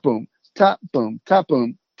 top, boom, top, boom, top,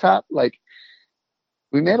 boom, top. Like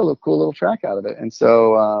we made a cool little track out of it. And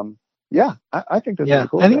so, yeah, I think that's really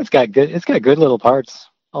cool. I think it's got good little parts.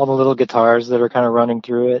 All the little guitars that are kind of running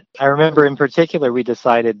through it. I remember in particular, we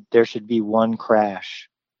decided there should be one crash.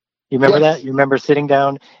 You remember that? You remember sitting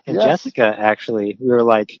down and Jessica, actually, we were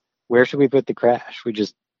like, where should we put the crash? We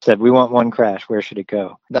just said, we want one crash. Where should it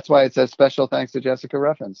go? That's why it says special thanks to Jessica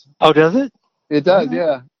Ruffins. Oh, does it? It does,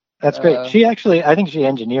 yeah. That's great. I think she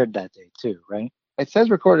engineered that day too, right? It says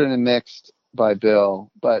recorded and mixed by Bill,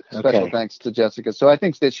 but special thanks to Jessica. So I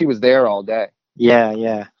think that she was there all day.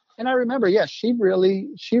 Yeah. And I remember, she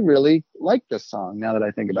really liked this song. Now that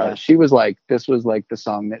I think about it, she was like, this was like the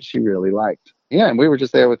song that she really liked. Yeah. And we were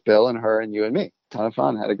just there with Bill and her and you and me. Ton of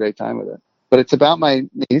fun. Had a great time with it. But it's about my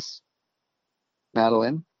niece,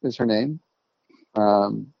 Madeline is her name.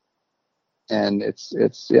 And it's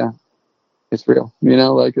real,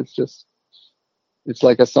 like it's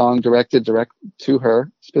like a song directed direct to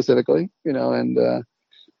her specifically, and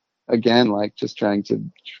again, like just trying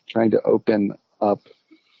to open up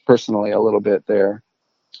personally a little bit there.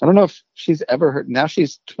 I don't know if she's ever heard. Now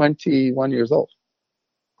she's 21 years old.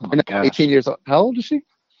 Oh my gosh. 18 years old. How old is she?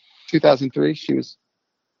 2003. She's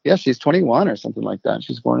 21 or something like that.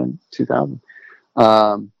 She's born in 2000.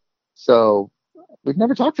 So we've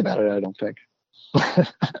never talked about it, I don't think.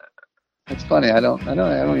 It's funny. I don't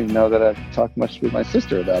even know that I've talked much with my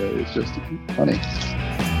sister about it. It's just funny.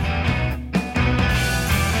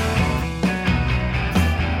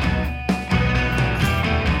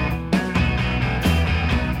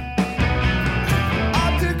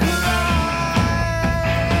 Optical eyes.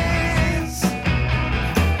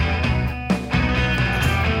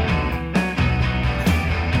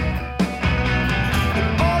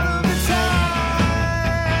 All of the time.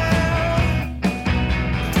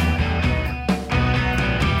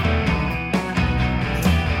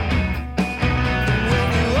 When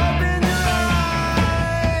you open your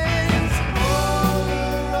eyes, all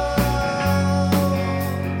around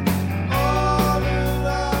and round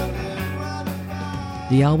about.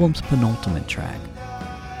 The album's penultimate track,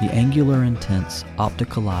 the angular, intense,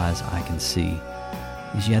 optical eyes I can see,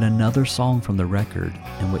 is yet another song from the record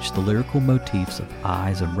in which the lyrical motifs of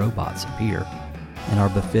eyes and robots appear and are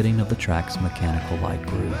befitting of the track's mechanical light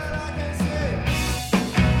groove.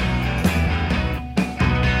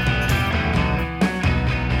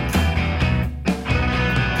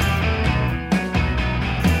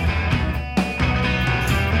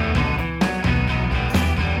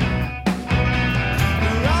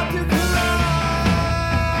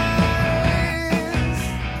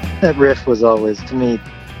 That riff was always, to me,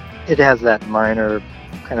 it has that minor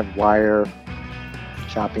kind of wire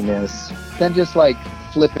choppiness. Then just like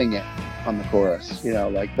flipping it on the chorus,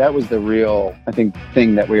 like that was the real, I think,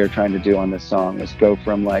 thing that we were trying to do on this song, was go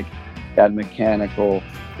from like that mechanical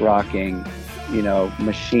rocking,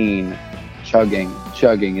 machine chugging,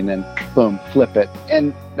 and then boom, flip it.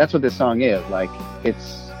 And that's what this song is. Like,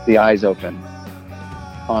 it's the eyes open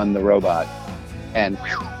on the robot, and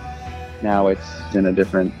whew, now it's in a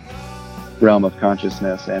different realm of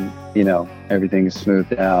consciousness, and everything is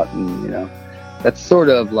smoothed out, and that's sort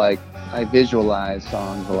of like, I visualize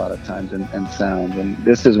songs a lot of times and sound, and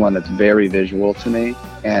this is one that's very visual to me,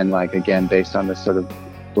 and like, again, based on this sort of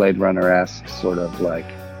Blade Runner-esque sort of like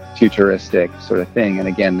futuristic sort of thing. And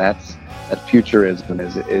again, that futurism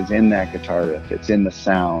is in that guitar riff, it's in the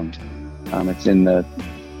sound, it's in the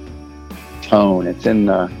tone, it's in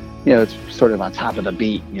the, it's sort of on top of the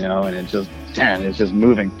beat, and it's just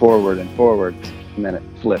moving forward, and then it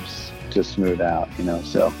flips to smooth out,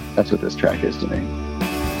 so that's what this track is to me.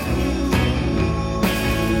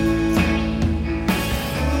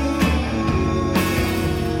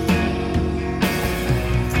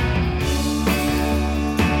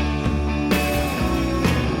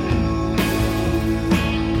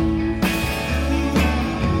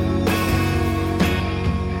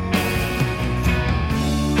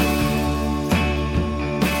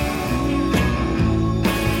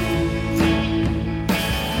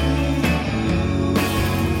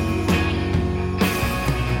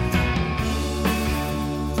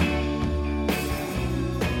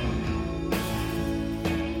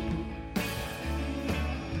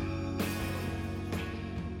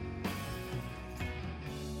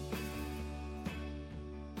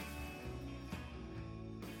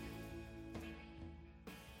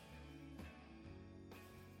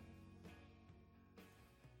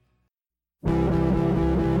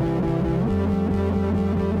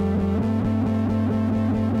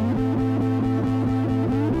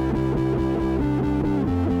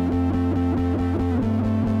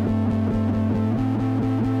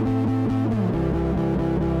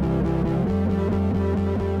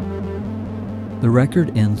 The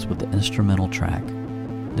record ends with the instrumental track,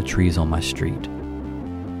 The Trees on My Street,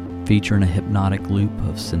 featuring a hypnotic loop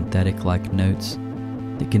of synthetic-like notes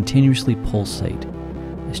that continuously pulsate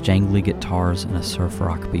as jangly guitars and a surf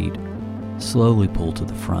rock beat slowly pull to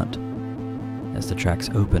the front as the track's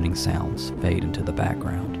opening sounds fade into the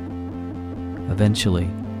background. Eventually,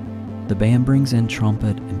 the band brings in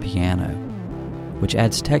trumpet and piano, which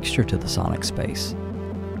adds texture to the sonic space,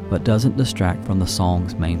 but doesn't distract from the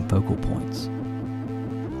song's main focal points.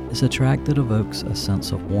 It's a track that evokes a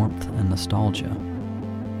sense of warmth and nostalgia,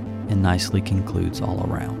 and nicely concludes all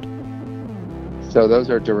around. So those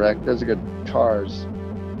are guitars.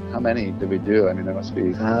 How many did we do? I mean, there must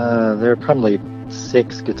be... There are probably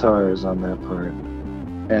 6 guitars on that part.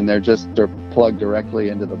 And they're plugged directly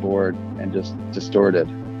into the board and just distorted.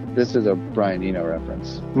 This is a Brian Eno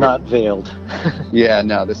reference. Not veiled. Yeah,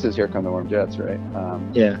 no, this is Here Come the Warm Jets, right?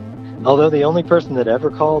 Yeah. Although the only person that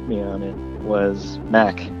ever called me on it was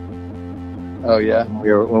Mac. Oh, yeah?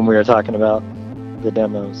 When we were talking about the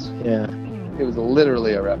demos, yeah. It was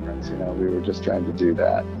literally a reference, we were just trying to do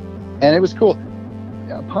that. And it was cool.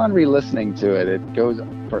 Upon re-listening to it, it goes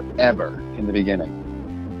forever in the beginning.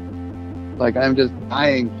 Like, I'm just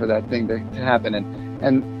dying for that thing to happen.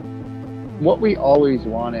 And what we always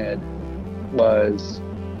wanted was,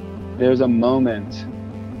 there's a moment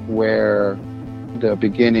where the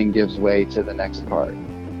beginning gives way to the next part,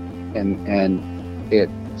 and it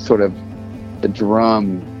sort of, the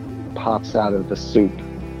drum pops out of the soup,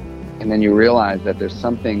 and then you realize that there's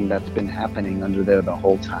something that's been happening under there the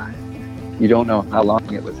whole time. You don't know how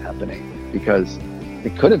long it was happening, because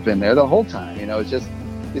it could have been there the whole time. It's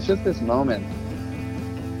just this moment.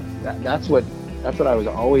 That's what I was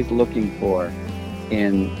always looking for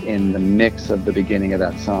in the mix of the beginning of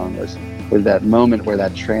that song, was that moment where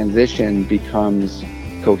that transition becomes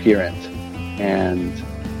coherent and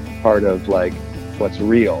part of like what's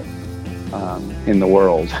real in the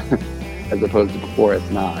world, as opposed to before it's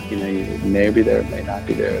not. It may be there, it may not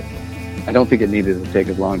be there. I don't think it needed to take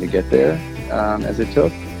as long to get there as it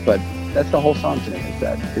took, but that's the whole song to me,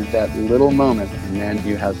 is that little moment, and then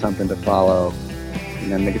you have something to follow,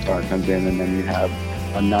 and then the guitar comes in, and then you have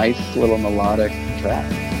a nice little melodic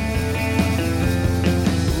track.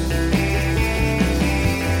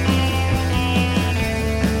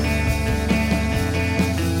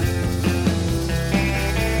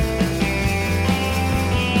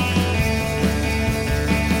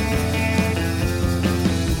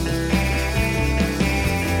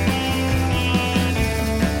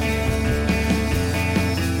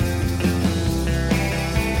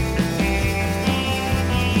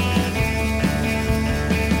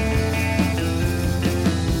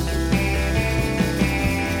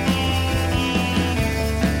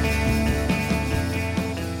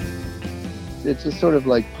 It just sort of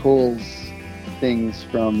like pulls things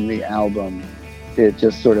from the album. It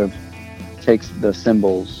just sort of takes the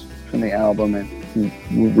symbols from the album and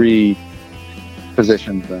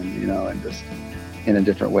repositions them, and just in a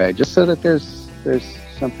different way, just so that there's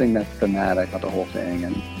something that's thematic about the whole thing,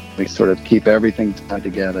 and we sort of keep everything tied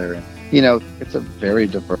together. And it's a very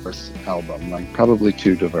diverse album, like probably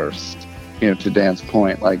too diverse, to Dan's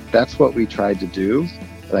point. Like, that's what we tried to do,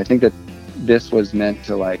 but I think that this was meant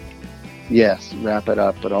to, like, yes, wrap it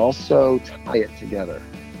up, but also tie it together.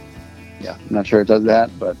 Yeah, I'm not sure it does that,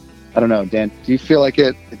 but I don't know. Dan, do you feel like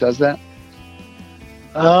it does that?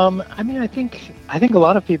 I mean, I think a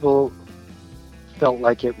lot of people felt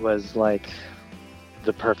like it was like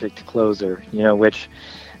the perfect closer, which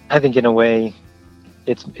I think in a way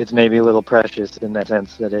it's maybe a little precious in that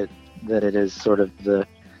sense that it is sort of the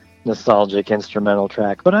nostalgic instrumental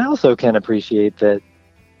track. But I also can appreciate that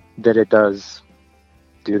it does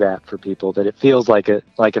do that for people, that it feels like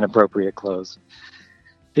an appropriate close,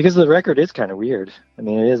 because the record is kind of weird. I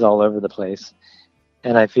mean, it is all over the place,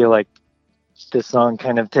 and I feel like this song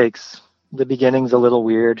kind of takes, the beginning's a little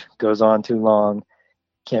weird, goes on too long,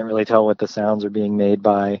 can't really tell what the sounds are being made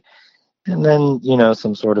by, and then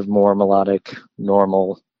some sort of more melodic,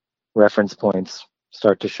 normal reference points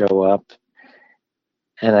start to show up.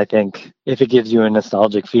 And I think if it gives you a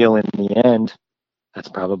nostalgic feel in the end, it's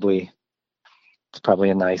probably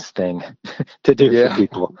a nice thing to do for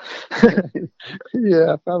people.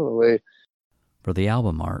 Yeah, probably. For the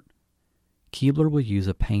album art, Keibler will use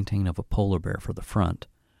a painting of a polar bear for the front,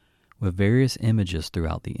 with various images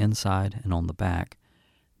throughout the inside and on the back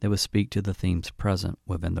that would speak to the themes present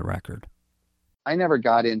within the record. I never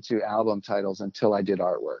got into album titles until I did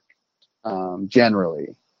artwork, generally.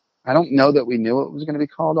 I don't know that we knew it was going to be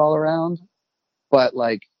called All Around, but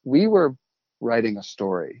like, we were writing a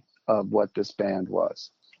story of what this band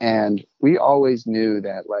was. And we always knew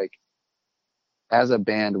that, like, as a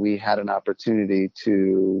band, we had an opportunity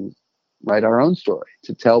to write our own story,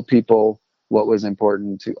 to tell people what was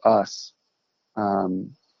important to us,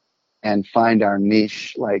 and find our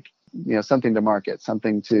niche, like, something to market,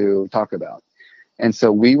 something to talk about. And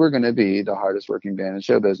so we were going to be the hardest working band in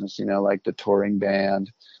show business, like the touring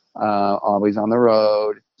band, always on the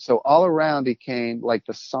road. So All Around became like,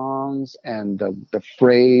 the songs and the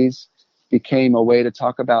phrase became a way to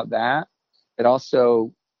talk about that. It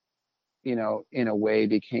also, in a way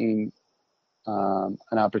became an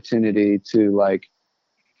opportunity to, like,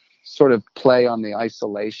 sort of play on the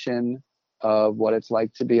isolation of what it's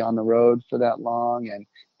like to be on the road for that long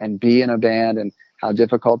and be in a band, and how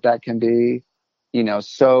difficult that can be.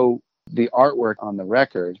 So the artwork on the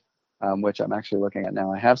record, which I'm actually looking at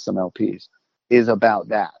now, I have some LPs, is about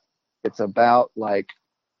that. It's about, like,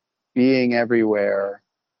 being everywhere,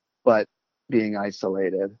 but being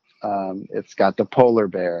isolated. It's got the polar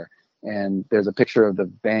bear, and there's a picture of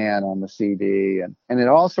the van on the CD, and it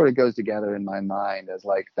all sort of goes together in my mind as,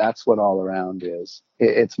 like, that's what All Around is.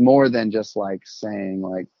 It's more than just, like, saying,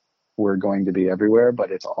 like, we're going to be everywhere,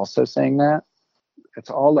 but it's also saying that. It's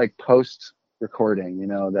all like post recording,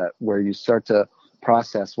 that where you start to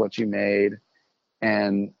process what you made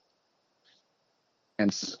and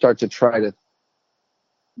and start to try to,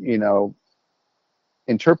 you know,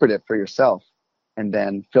 interpret it for yourself and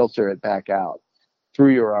then filter it back out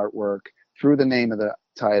through your artwork, through the name of the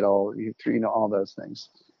title, through, you know, all those things.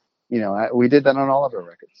 You know, we did that on all of our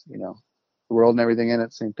records, you know, the world and everything in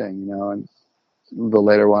it, same thing, you know, and the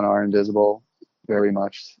later one, Are Invisible, very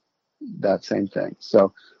much that same thing.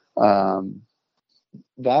 So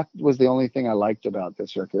that was the only thing I liked about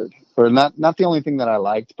this record, or not the only thing that I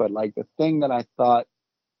liked, but like the thing that I thought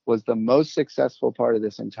was the most successful part of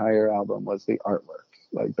this entire album was the artwork.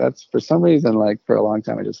 Like that's, for some reason, like for a long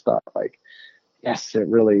time, I just thought like, yes, it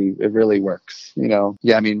really works, you know?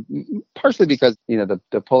 Yeah. I mean, partially because, you know,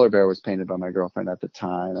 the polar bear was painted by my girlfriend at the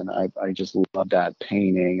time. And I just loved that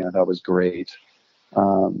painting. I thought it was great.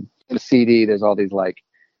 In the CD, there's all these, like,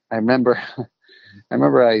 I remember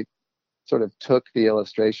I sort of took the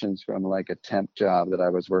illustrations from like a temp job that I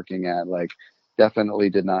was working at, like definitely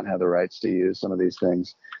did not have the rights to use some of these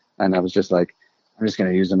things. And I was just like, I'm just going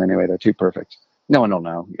to use them anyway. They're too perfect. No one will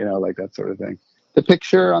know, you know, like that sort of thing. The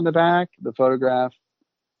picture on the back, the photograph,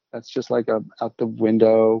 that's just like out the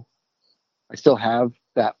window. I still have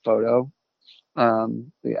that photo,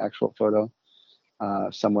 the actual photo,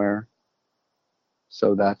 somewhere.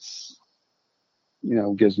 So that's, you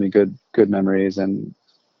know, gives me good memories and,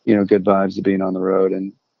 you know, good vibes of being on the road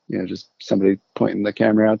and, you know, just somebody pointing the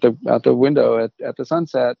camera out the window at the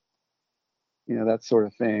sunset, you know, that sort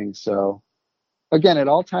of thing. So again, it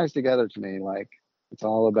all ties together to me. Like it's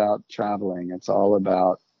all about traveling. It's all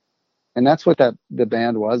about, and that's what the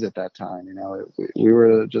band was at that time. You know, we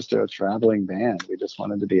were just a traveling band. We just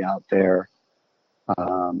wanted to be out there,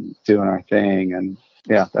 doing our thing. And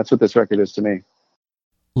yeah, that's what this record is to me.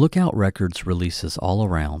 Lookout Records releases All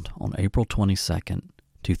Around on April 22nd,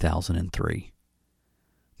 2003.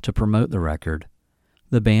 To promote the record,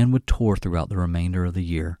 the band would tour throughout the remainder of the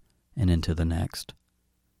year and into the next.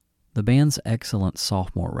 The band's excellent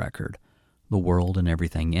sophomore record, The World and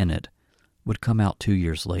Everything in It, would come out 2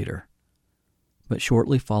 years later. But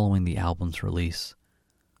shortly following the album's release,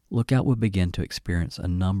 Lookout would begin to experience a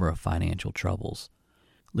number of financial troubles,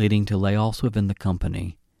 leading to layoffs within the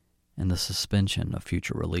company and the suspension of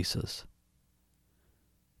future releases.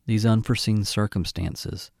 These unforeseen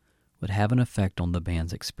circumstances would have an effect on the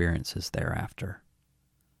band's experiences thereafter.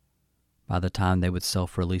 By the time they would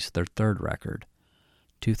self-release their third record,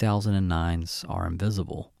 2009's Are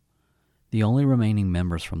Invisible, the only remaining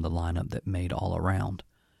members from the lineup that made All Around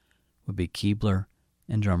would be Keebler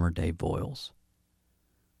and drummer Dave Voiles.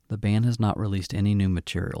 The band has not released any new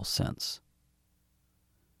material since.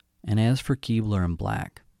 And as for Keebler and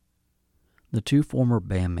Black, the two former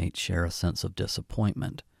bandmates share a sense of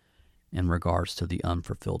disappointment in regards to the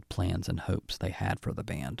unfulfilled plans and hopes they had for the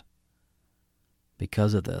band.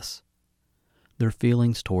 Because of this, their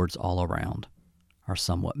feelings towards All Around are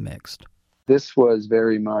somewhat mixed. This was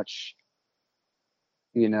very much,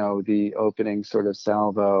 you know, the opening sort of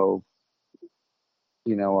salvo,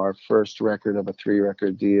 you know, our first record of a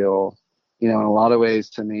 3-record deal. You know, in a lot of ways,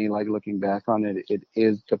 to me, like looking back on it, it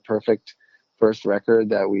is the perfect first record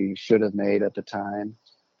that we should have made at the time.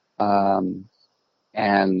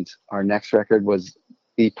 And our next record was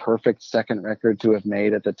the perfect second record to have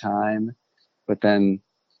made at the time. But then,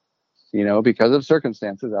 you know, because of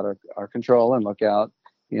circumstances out of our control and Lookout,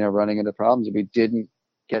 you know, running into problems, we didn't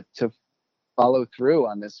get to follow through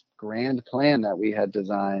on this grand plan that we had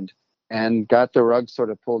designed and got the rug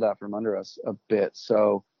sort of pulled out from under us a bit.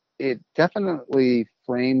 So it definitely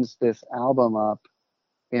frames this album up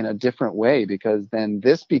in a different way, because then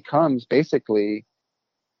this becomes basically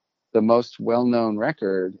the most well-known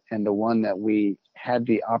record and the one that we had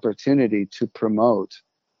the opportunity to promote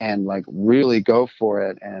and like really go for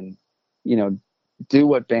it and, you know, do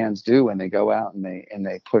what bands do when they go out and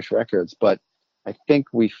they push records. But I think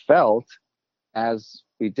we felt as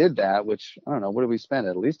we did that, which I don't know, what did we spend?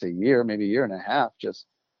 At least a year, maybe a year and a half, just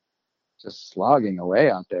slogging away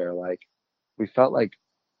out there. Like we felt like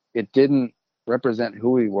it didn't represent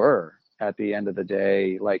who we were at the end of the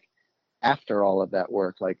day. Like after all of that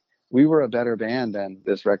work, like we were a better band than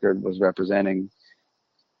this record was representing.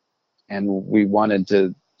 And we wanted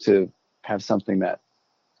to have something that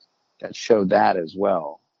showed that as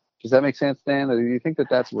well. Does that make sense, Dan? Or do you think that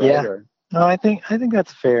that's right? Yeah. Or No, I think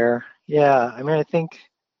that's fair. Yeah. I mean, I think,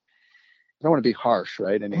 I don't want to be harsh,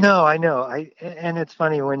 right? no, I know. And it's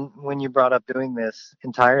funny when you brought up doing this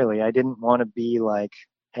entirely, I didn't want to be like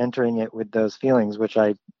entering it with those feelings, which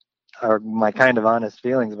are my kind of honest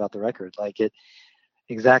feelings about the record. Like it,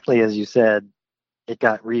 exactly as you said, it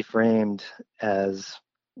got reframed as,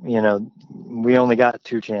 you know, we only got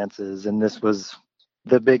 2 chances and this was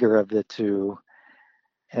the bigger of the 2.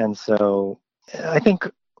 And so I think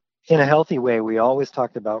in a healthy way, we always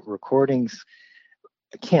talked about recordings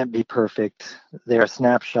can't be perfect. They're a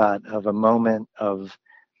snapshot of a moment of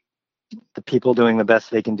the people doing the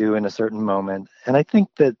best they can do in a certain moment. And I think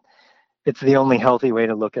that it's the only healthy way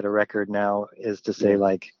to look at a record now is to say,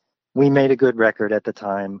 like, we made a good record at the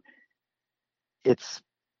time. It's,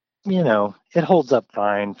 it holds up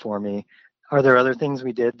fine for me. Are there other things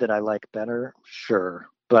we did that I like better? Sure.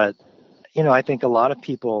 But, I think a lot of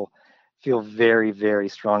people feel very, very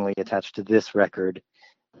strongly attached to this record.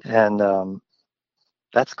 And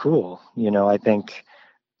that's cool. I think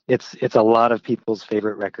it's a lot of people's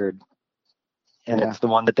favorite record. And it's the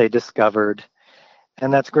one that they discovered.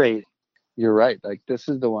 And that's great. You're right. Like, this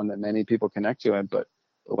is the one that many people connect to. But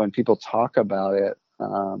when people talk about it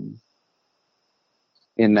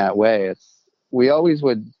in that way, we always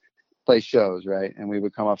would play shows, right? And we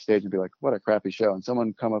would come off stage and be like, what a crappy show. And someone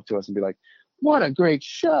would come up to us and be like, what a great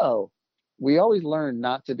show. We always learned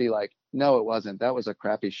not to be like, no, it wasn't. That was a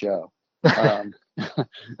crappy show.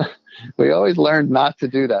 We always learned not to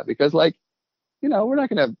do that because, like, we're not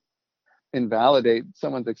going to invalidate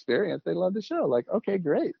someone's experience. They love the show. Like, okay,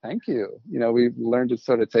 great. Thank you. We learned to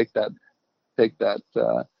sort of take that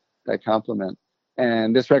compliment.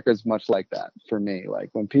 And this record's much like that for me. Like,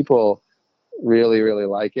 when people really, really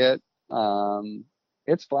like it,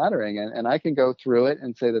 it's flattering. And I can go through it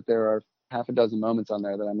and say that there are half a dozen moments on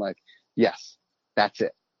there that I'm like, yes, that's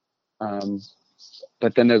it.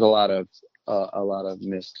 But then there's a lot of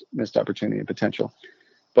missed opportunity and potential.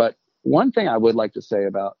 But one thing I would like to say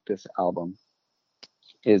about this album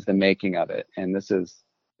is the making of it. And this is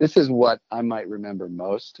what I might remember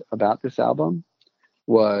most about this album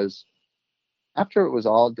was after it was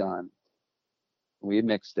all done, we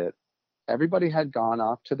mixed it. Everybody had gone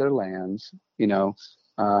off to their lands, it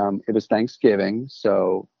was Thanksgiving.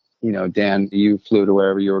 So, Dan, you flew to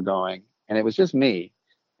wherever you were going, and it was just me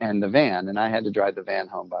and the van, and I had to drive the van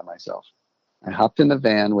home by myself. I hopped in the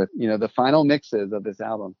van with, the final mixes of this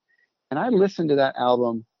album, and I listened to that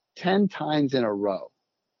album 10 times in a row,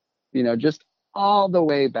 just all the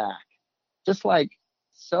way back, just like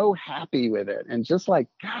so happy with it. And just like,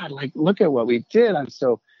 God, like, look at what we did. I'm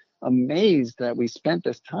so amazed that we spent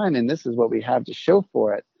this time and this is what we have to show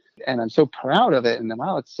for it. And I'm so proud of it. And then,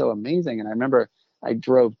 wow, it's so amazing. And I remember I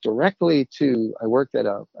drove directly I worked at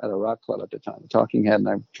a rock club at the time, Talking Head, and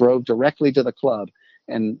I drove directly to the club,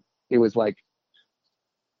 and it was like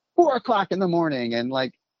 4:00 in the morning, and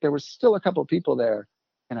like there was still a couple of people there,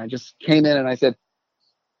 and I just came in and I said,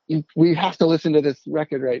 we have to listen to this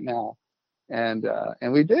record right now. And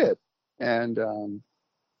we did. And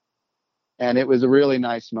it was a really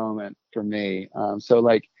nice moment for me. So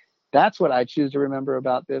like, that's what I choose to remember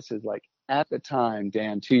about this is like, at the time,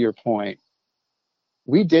 Dan, to your point,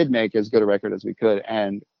 we did make as good a record as we could.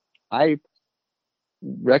 And I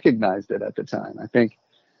recognized it at the time. I think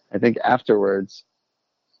afterwards,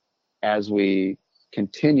 as we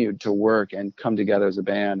continued to work and come together as a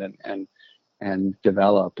band and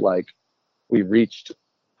develop, like, we reached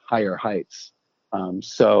higher heights.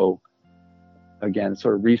 So again,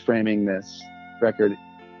 sort of reframing this record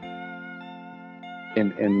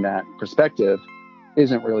in that perspective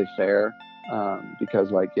isn't really fair.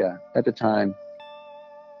 Because like, yeah, at the time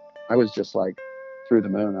I was just like through the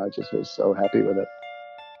moon. I just was so happy with it.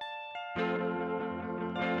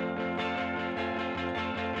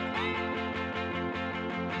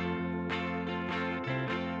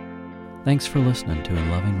 Thanks for listening to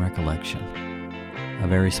In Loving Recollection. A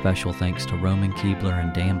very special thanks to Roman Keebler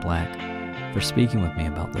and Dan Black for speaking with me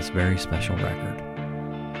about this very special record.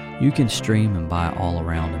 You can stream and buy All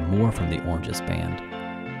Around and more from the Oranges Band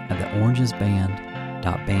at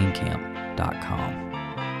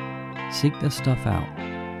theorangesband.bandcamp.com. Seek this stuff out.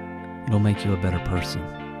 It'll make you a better person.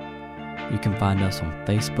 You can find us on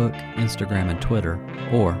Facebook, Instagram, and Twitter,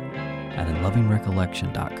 or at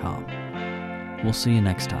inlovingrecollection.com. We'll see you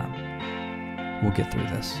next time. We'll get through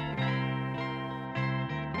this.